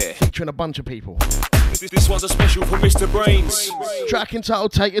 Yeah. Featuring a bunch of people. This one's a special for Mr. BrainZ. Track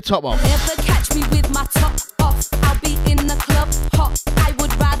entitled Take Your Top Off. Never catch me with my top off. I'll be in the club hot. I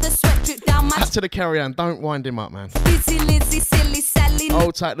would rather sweat drip down my. Back to the carry-on. Don't wind him up, man. Busy, Lizzy, silly, Sally.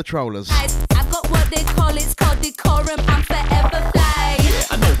 Hold tight, the trollers. I've got what they call it's called decorum. I'm forever fly. Yeah,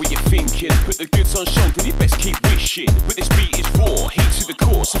 I know what you're thinking. Put the goods on show, then you best keep wishing. But this beat is raw, heat to the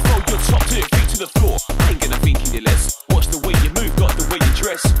core. So throw your top to your feet to the floor. I ain't gonna think any less. Watch the way you move, got the way you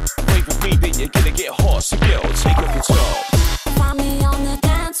dress. Wave with me, then you're gonna get hot. So girl, take off your top. Find me on the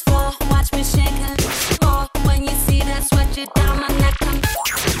dance floor. Watch me shake and more. When you see that sweat you down my neck, I'm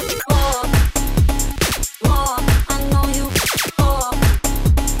more. More. I know you more.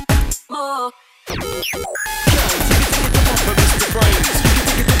 More. Mr. BrainZ. You can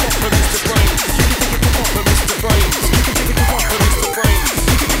take it top off for Mr. BrainZ. You can take it top off for Mr. BrainZ. You can take it top off for Mr. BrainZ.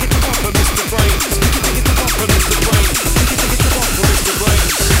 You can take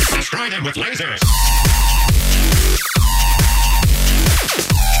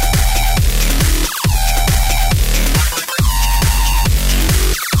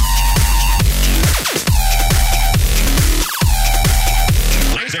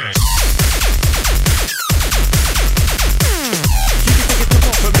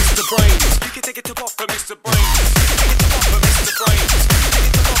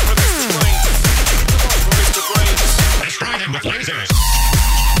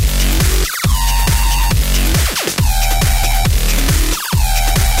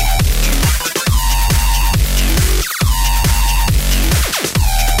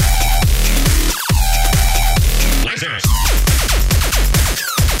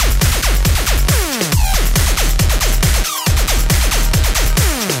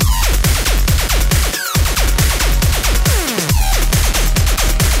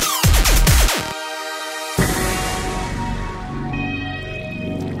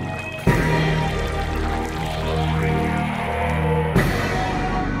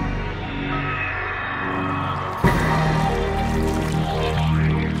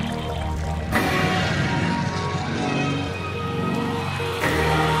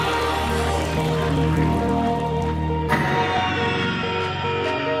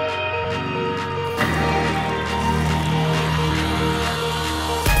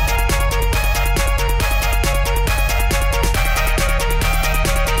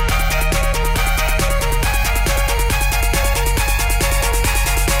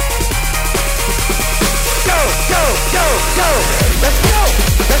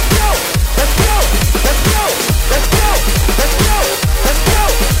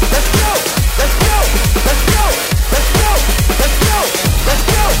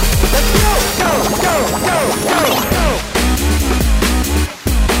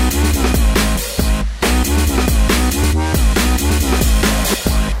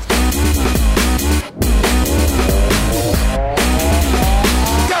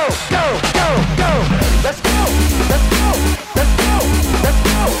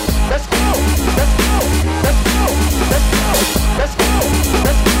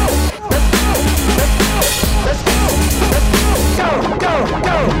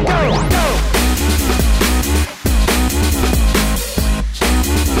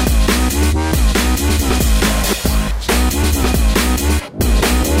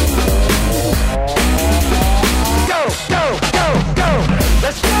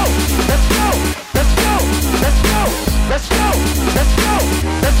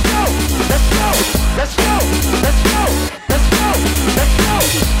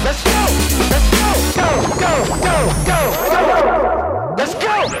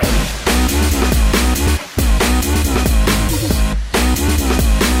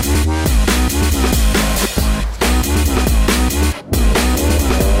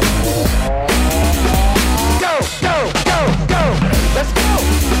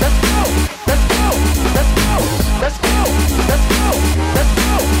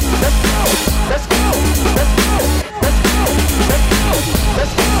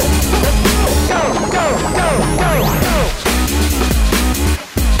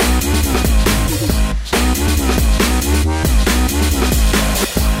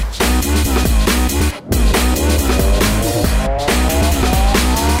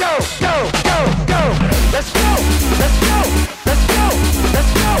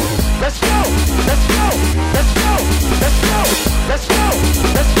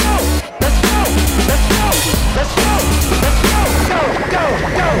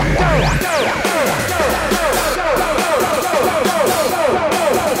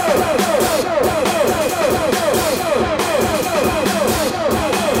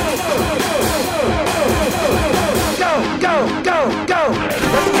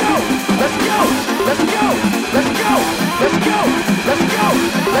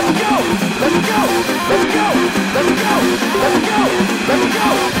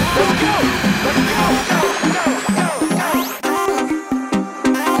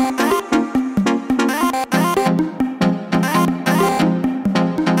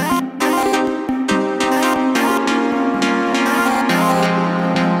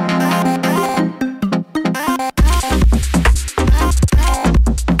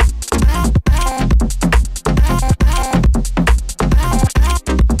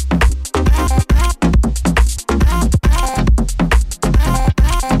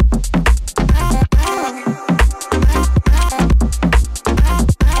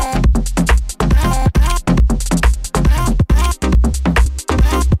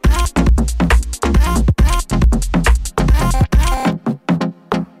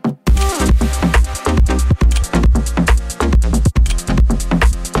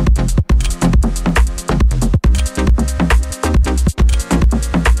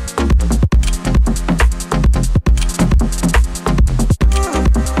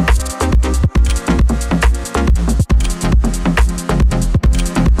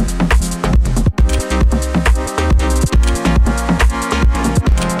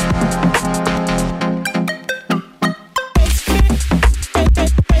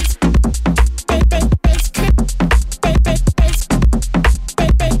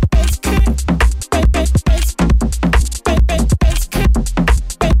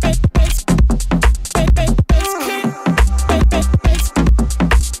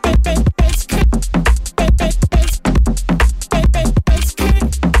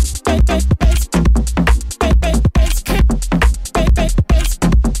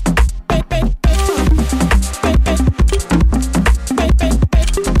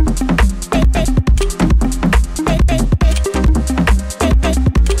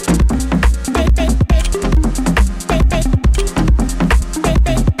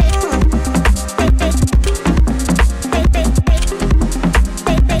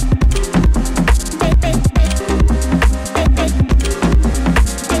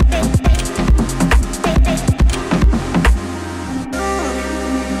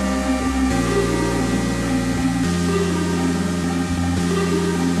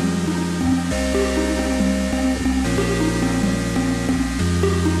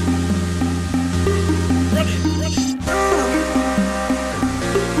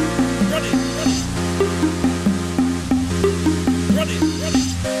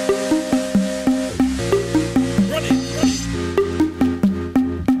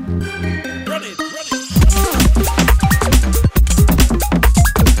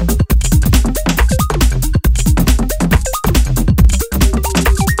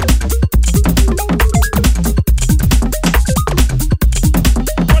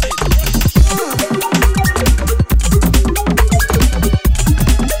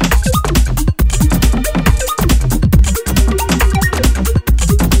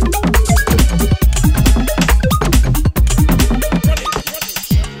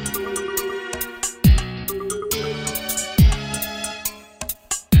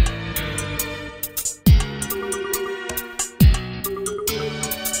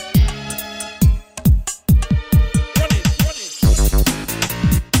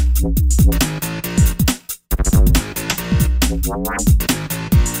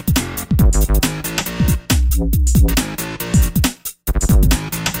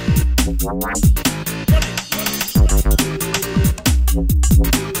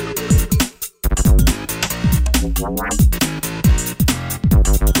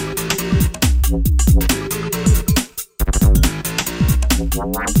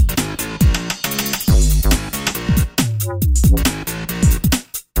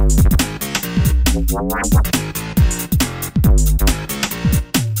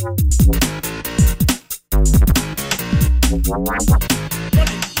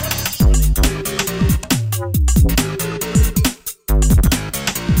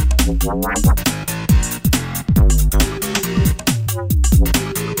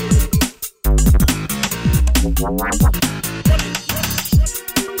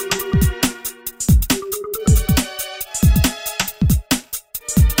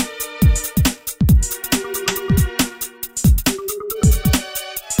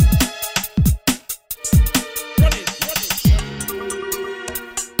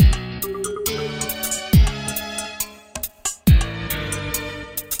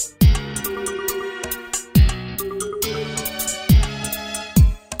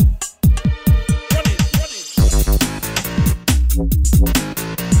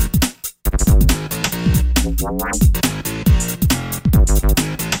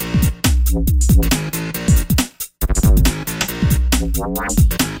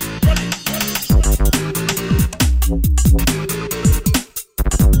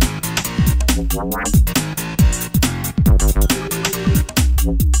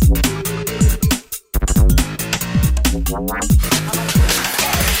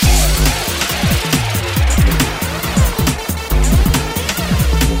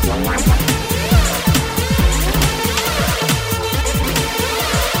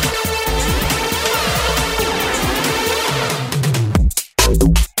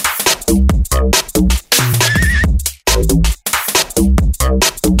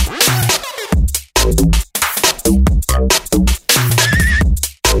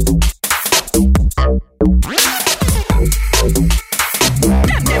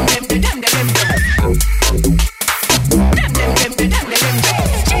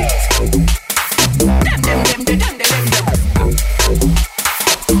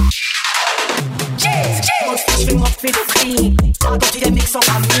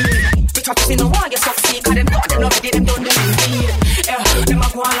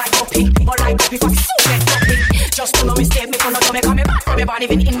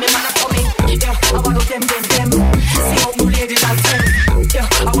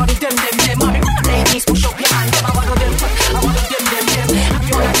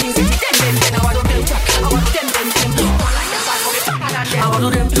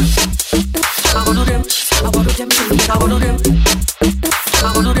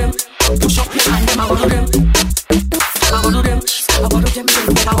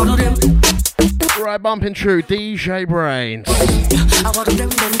Bumping through DJ BrainZ.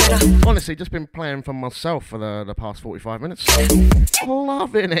 Honestly, just been playing for myself for the past 45 minutes.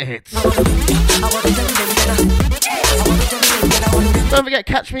 Loving it. Don't forget,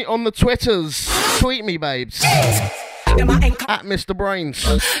 catch me on the Twitters. Tweet me, babes. At Mr.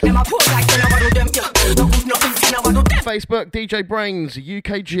 BrainZ. Facebook, DJ BrainZ,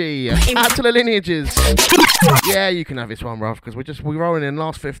 UKG. Add to the lineages. Yeah, you can have this one, Ruff, because we're rolling in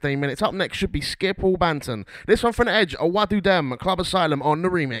last 15 minutes. Up next should be Skip All Banton. This one from the Edge, Awadu Dem, Club Asylum on the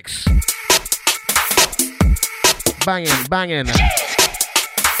remix. Banging, banging.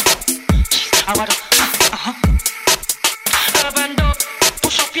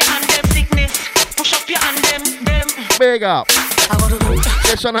 Push up your hand, them sickness. Push up your hand, them. Big up.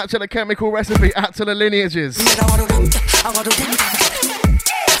 This one out to the Chemical Recipe, out to the lineages.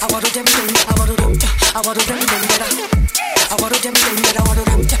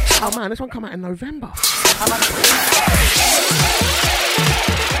 Oh man, this one come out in November.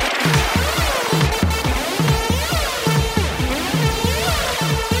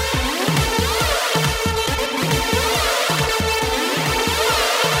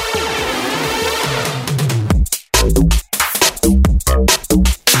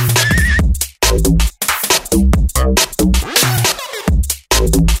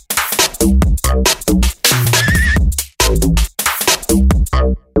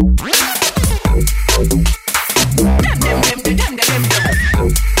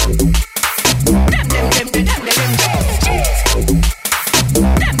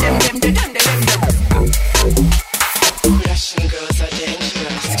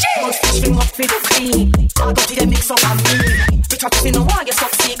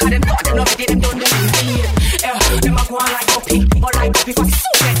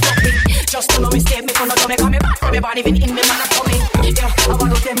 Even in me, man, I'm coming. Yeah, I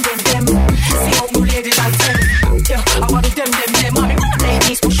want to them.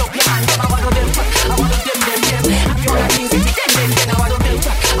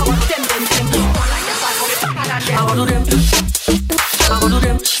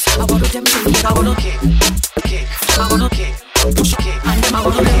 make a wanna kick, kick, I wanna kick, push kick, and them I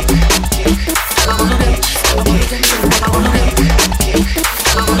wanna kick, kick, I wanna kick, kick, I wanna kick, kick,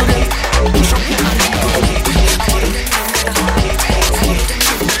 I wanna kick, push kick, and them I wanna kick,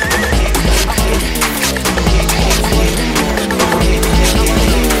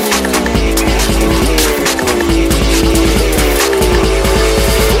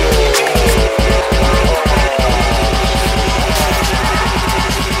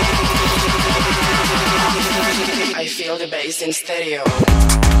 I feel the bass in stereo.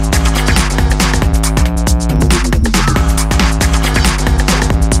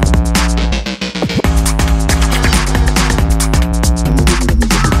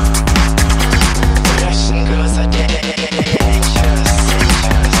 Russian girls are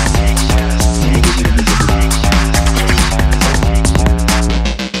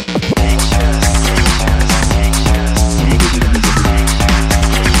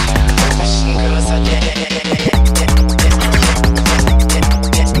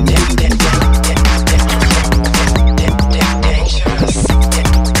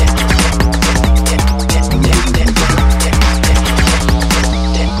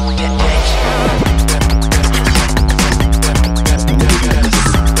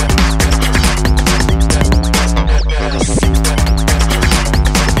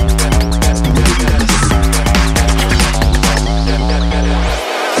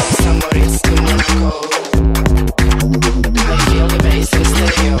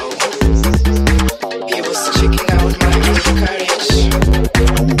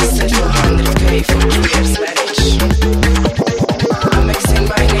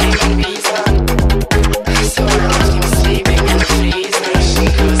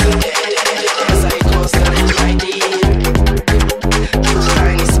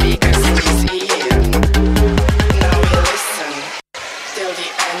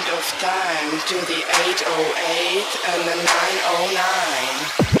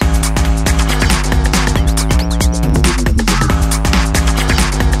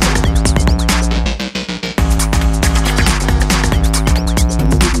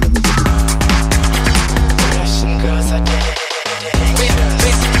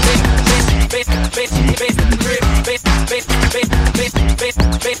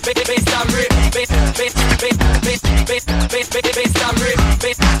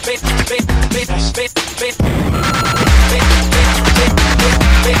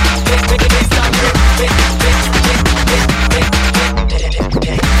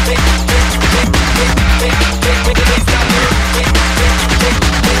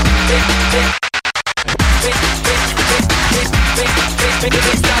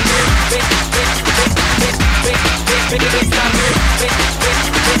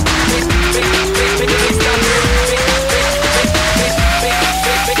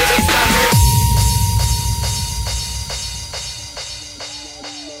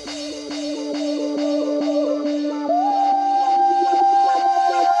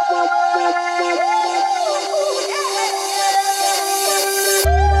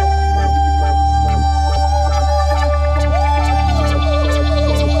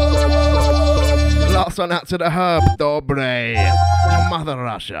On out to the Herb Dobre, Mother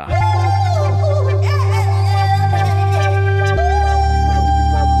Russia.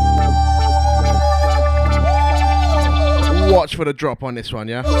 Watch for the drop on this one,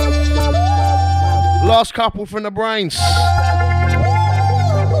 yeah? Last couple from the BrainZ.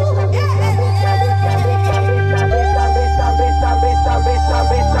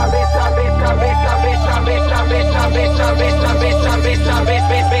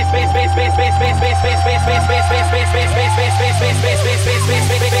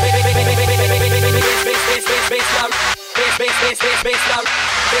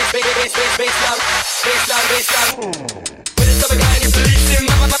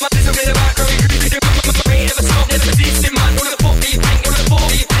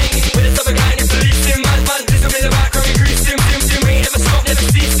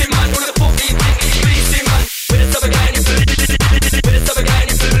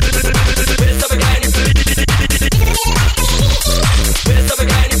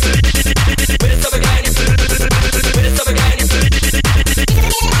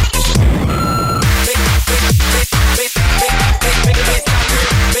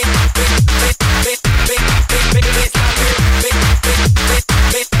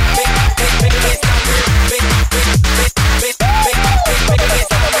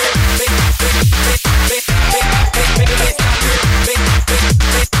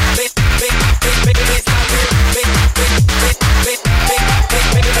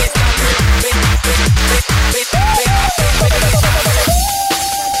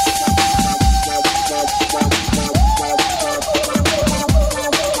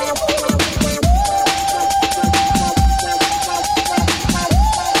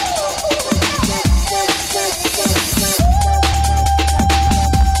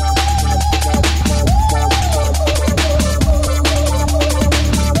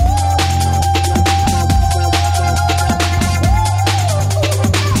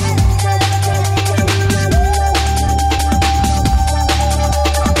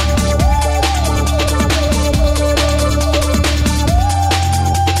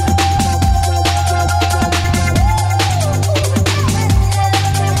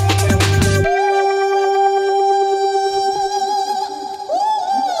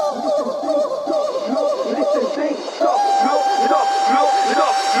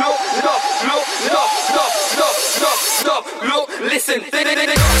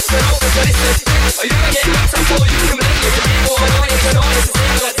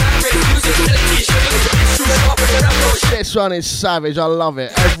 This one is savage, I love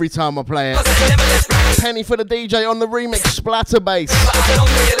it every time I play it. Penny for the DJ on the remix, splatter bass.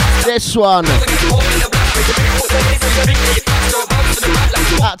 This one.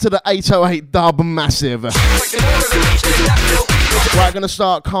 Out to the 808 dub massive. Right, gonna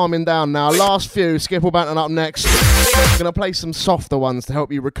start calming down now. Last few, Skipple Banton up next. Gonna play some softer ones to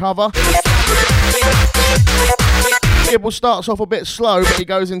help you recover. Skipple starts off a bit slow, but he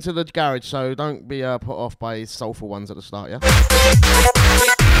goes into the garage, so don't be put off by his soulful ones at the start, yeah?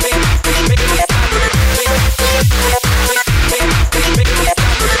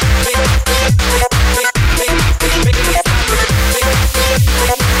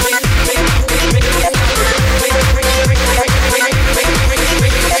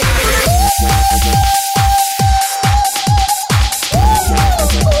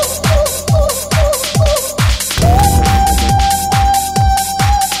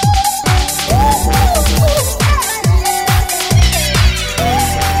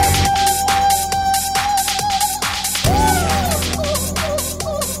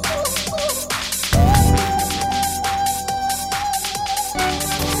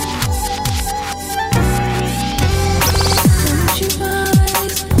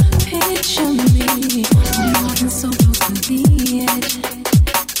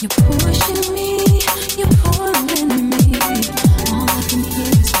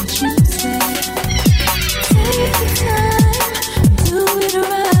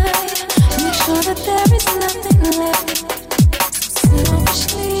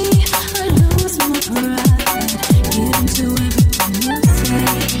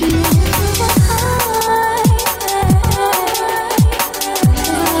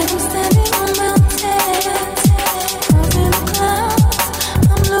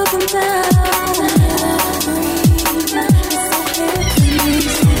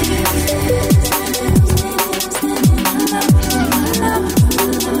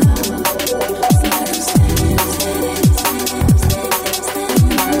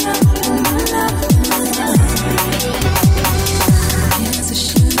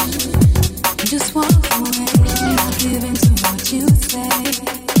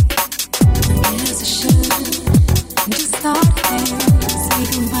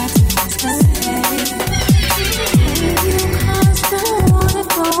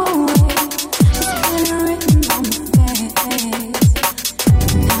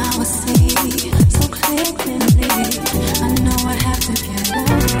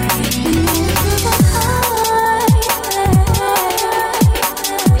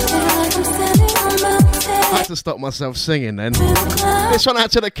 Myself singing then. This one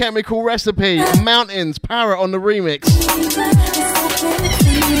out to the Chemical Recipe, Mountains, Parrot on the remix.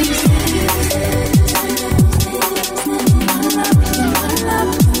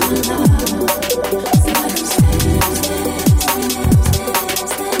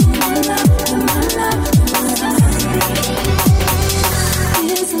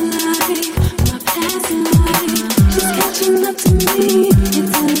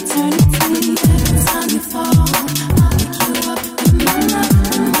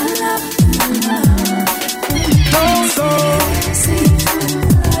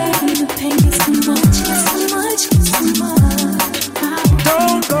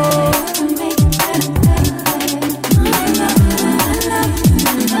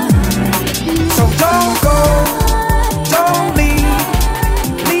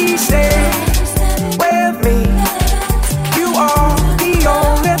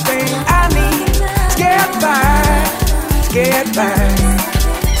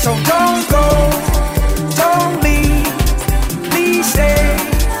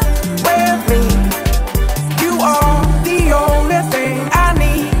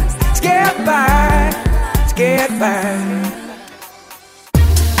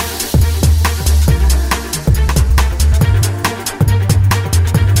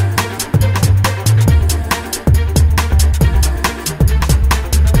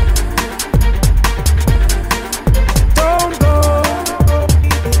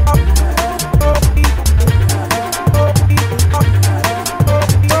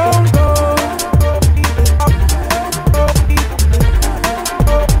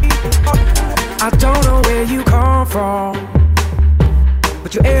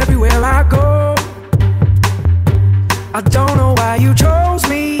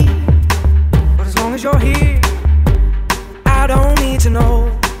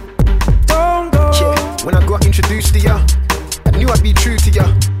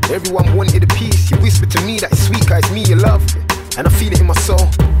 and I feel it in my soul.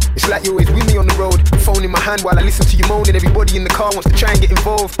 It's like you're always with me on the road, phone in my hand while I listen to you moaning. Everybody in the car wants to try and get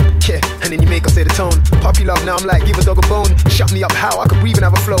involved. Yeah, and then you make us say the tone. Puppy love, now I'm like, give a dog a bone. Shut me up, how? I could breathe and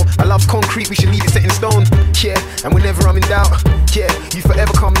have a flow. I love concrete, we should leave it set in stone. Yeah, and whenever I'm in doubt, yeah, you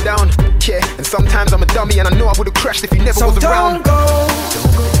forever calm me down. Yeah, and sometimes I'm a dummy and I know I would've crashed if you never was around.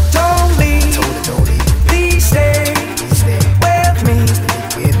 Don't leave, please stay with me.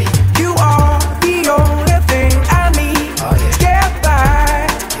 You are the only thing I need to get by.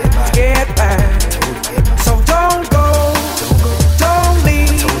 So don't go, don't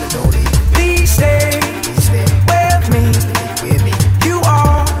leave, please stay with me. You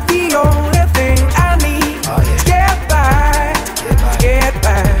are the only thing I need to get by.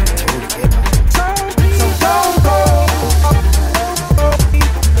 So don't go.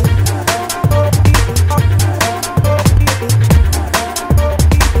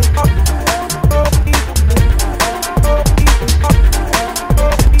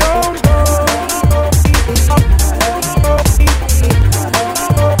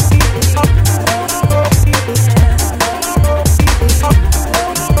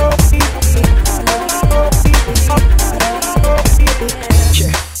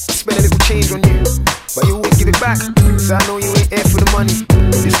 So I know you ain't here for the money.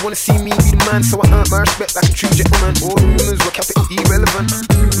 You just wanna see me be the man, so I earn my respect like a true gentleman. All rumors were capital irrelevant.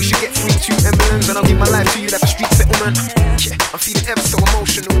 We should get 3-2 emblems, and I'll give my life to you like a street settlement. Yeah, I'm feeling ever so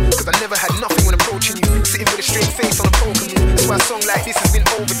emotional, cause I never had nothing when approaching you. Sitting with a straight face on a poker move. That's why a song like this has been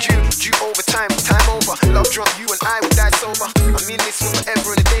overdue. Due over time over. Love drunk, you and I will die sober. I'm in this for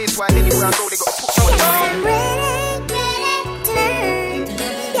forever and a day is why anywhere I go they gotta put someone in me.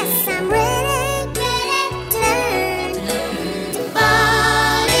 Yes, I'm ready.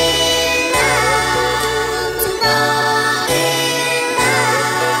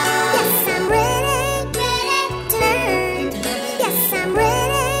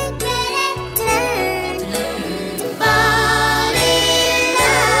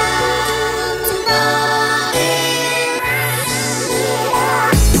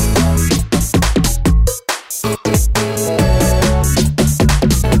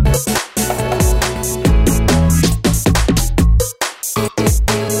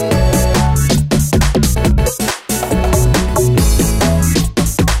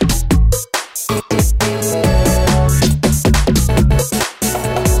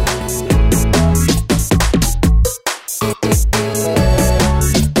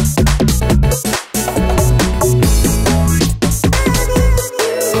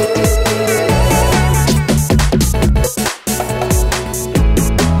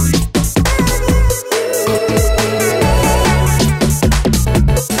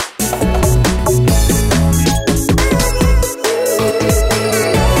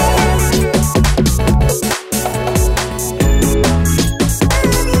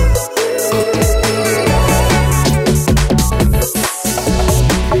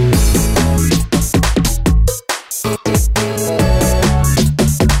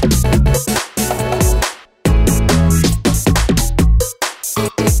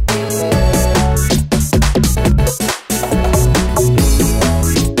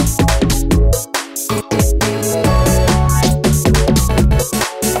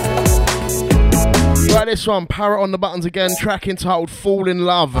 This one, Parrot on the Buttons again, track entitled Fall in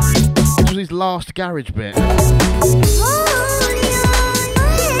Love. This was his last garage bit.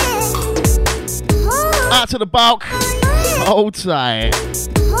 Out to the bulk. Hold tight.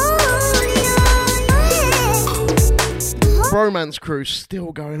 Bromance crew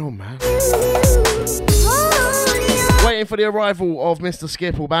still going on, man. Waiting for the arrival of Mr.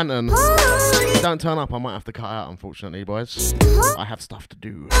 Skip or Banton. If you don't turn up, I might have to cut out, unfortunately, boys. I have stuff to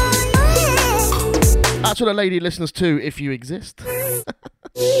do. Out to the lady listeners too, if you exist.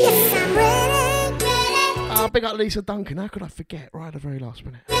 Big up Lisa Duncan, how could I forget right at the very last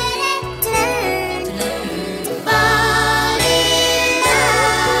minute?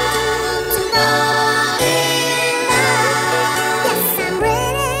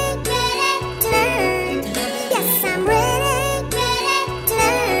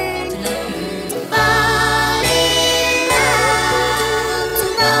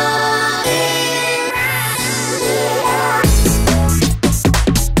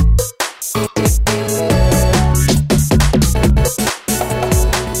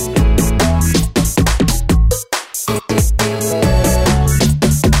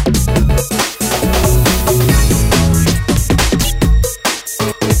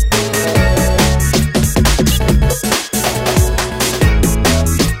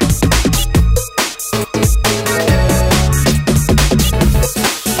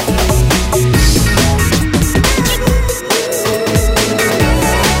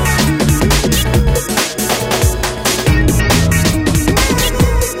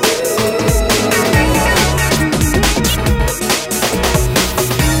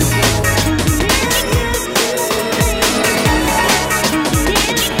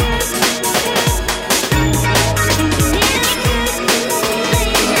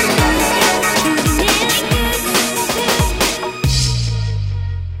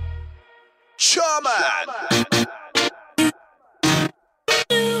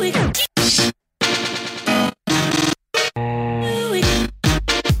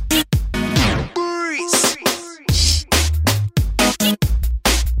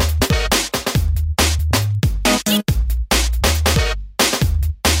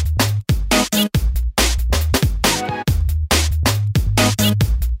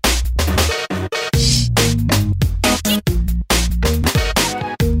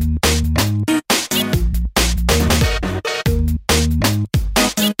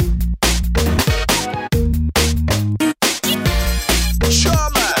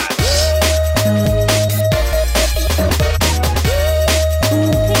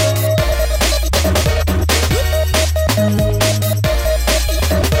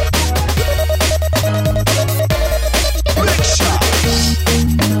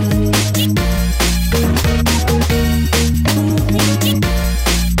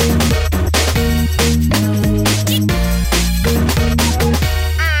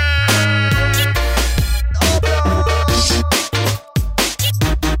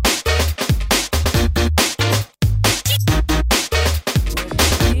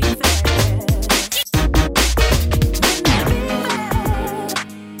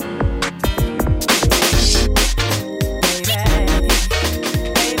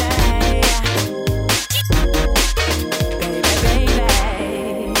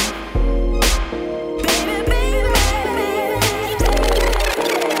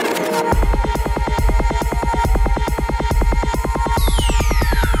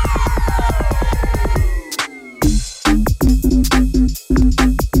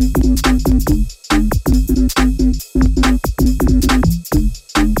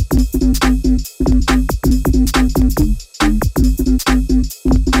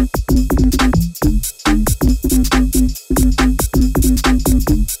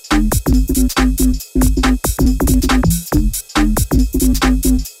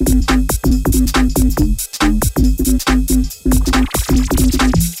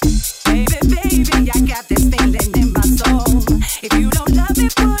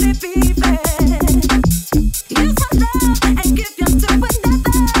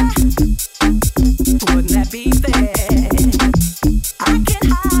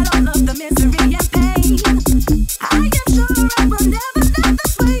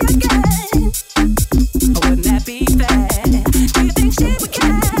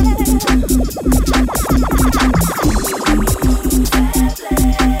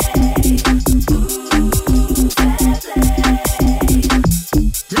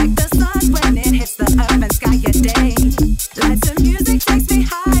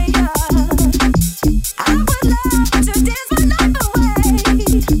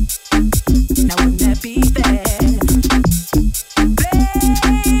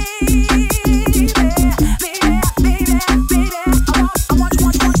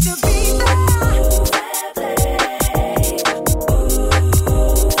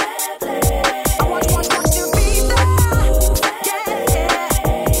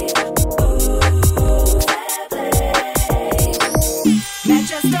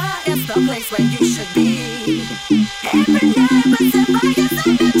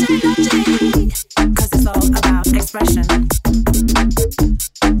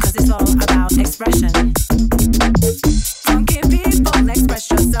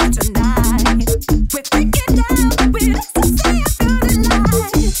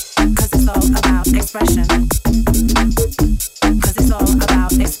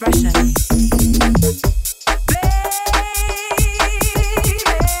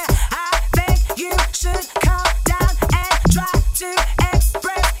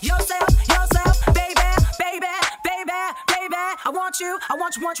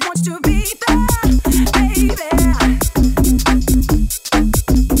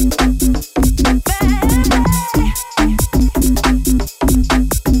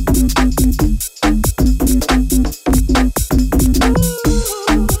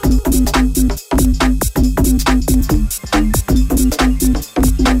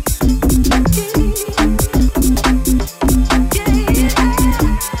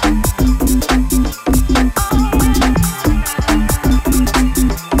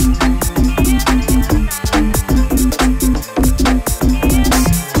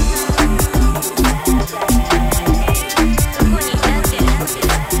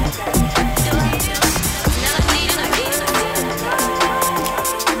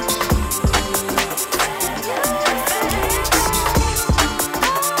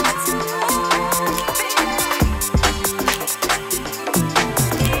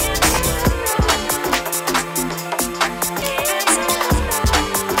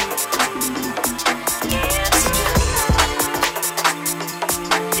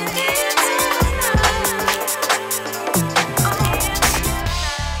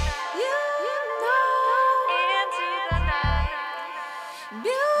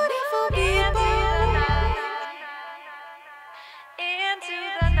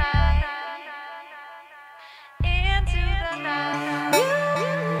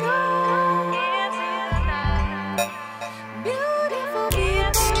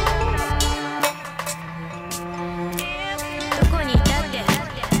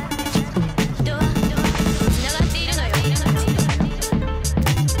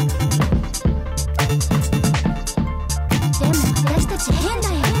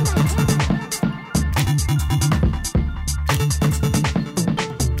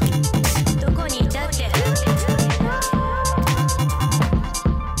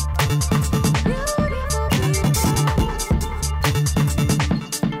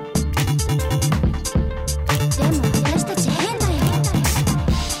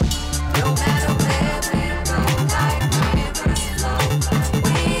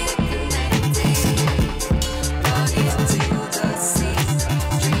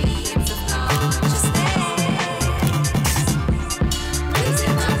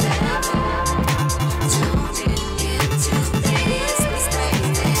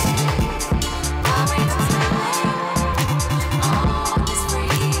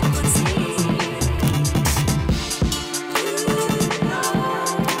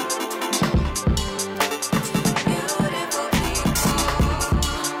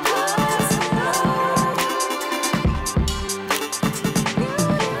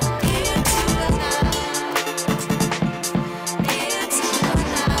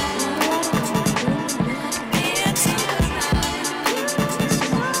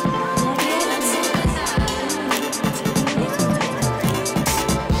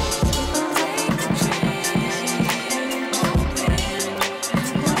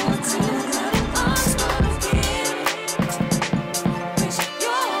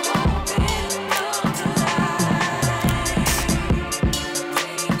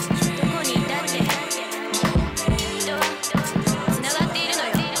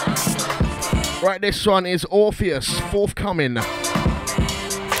 Right, this one is Orpheus, forthcoming.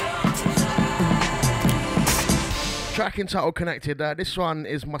 Track entitled Connected. This one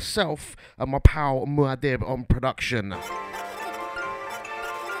is myself and my pal Muad'Dib on production.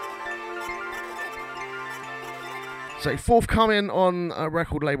 So forthcoming on a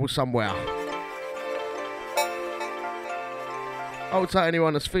record label somewhere. Hold tight,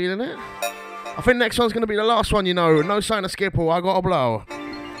 anyone that's feeling it. I think next one's going to be the last one, you know. No sign of Skipple, I gotta blow.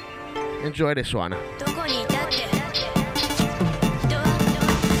 Enjoy this one.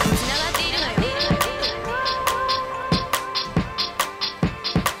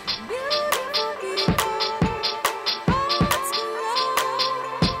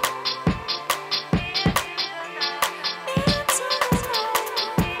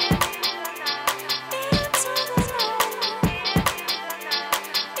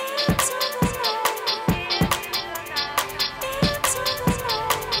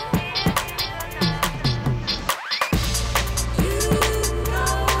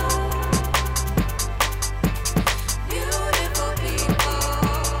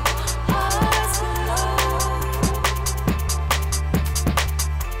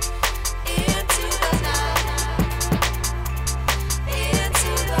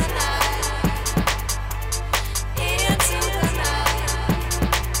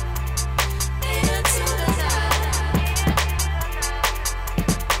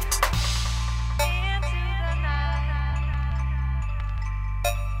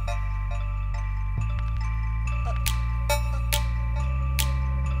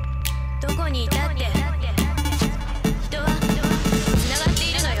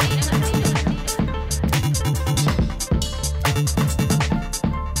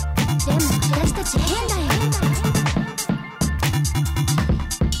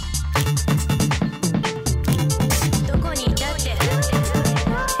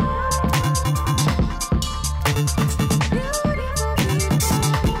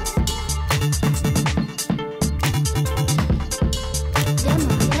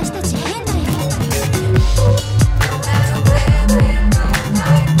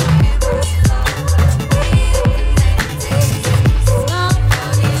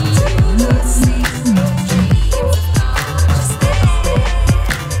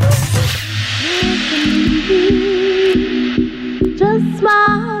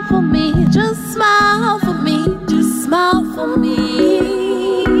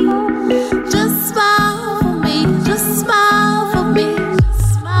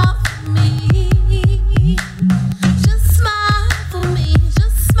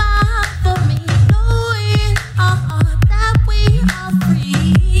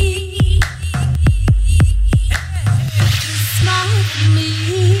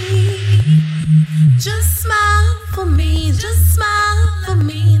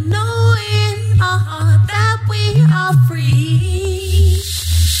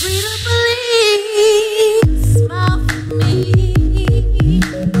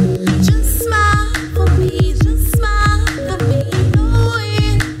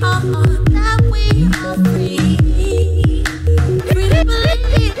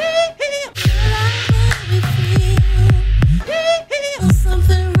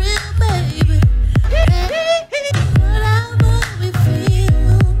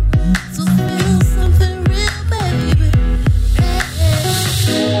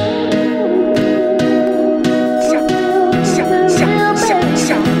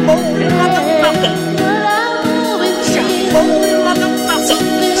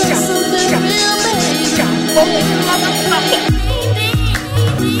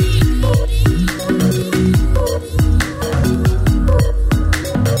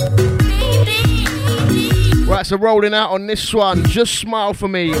 So rolling out on this one, Just Smile For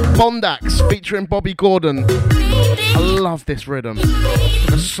Me, Bondax featuring Bobby Gordon. I love this rhythm,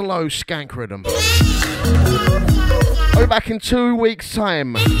 a slow skank rhythm. I'll be back in 2 weeks'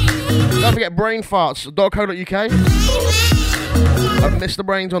 time. Don't forget brainfarts.co.uk and Mr.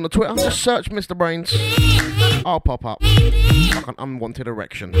 Brains on the Twitter. Just search Mr. Brains. I'll pop up like an unwanted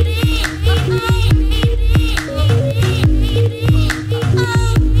erection.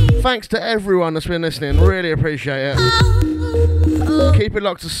 Thanks to everyone that's been listening, really appreciate it. Keep it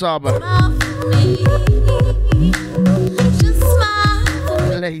locked to Sub.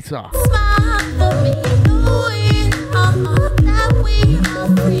 Later.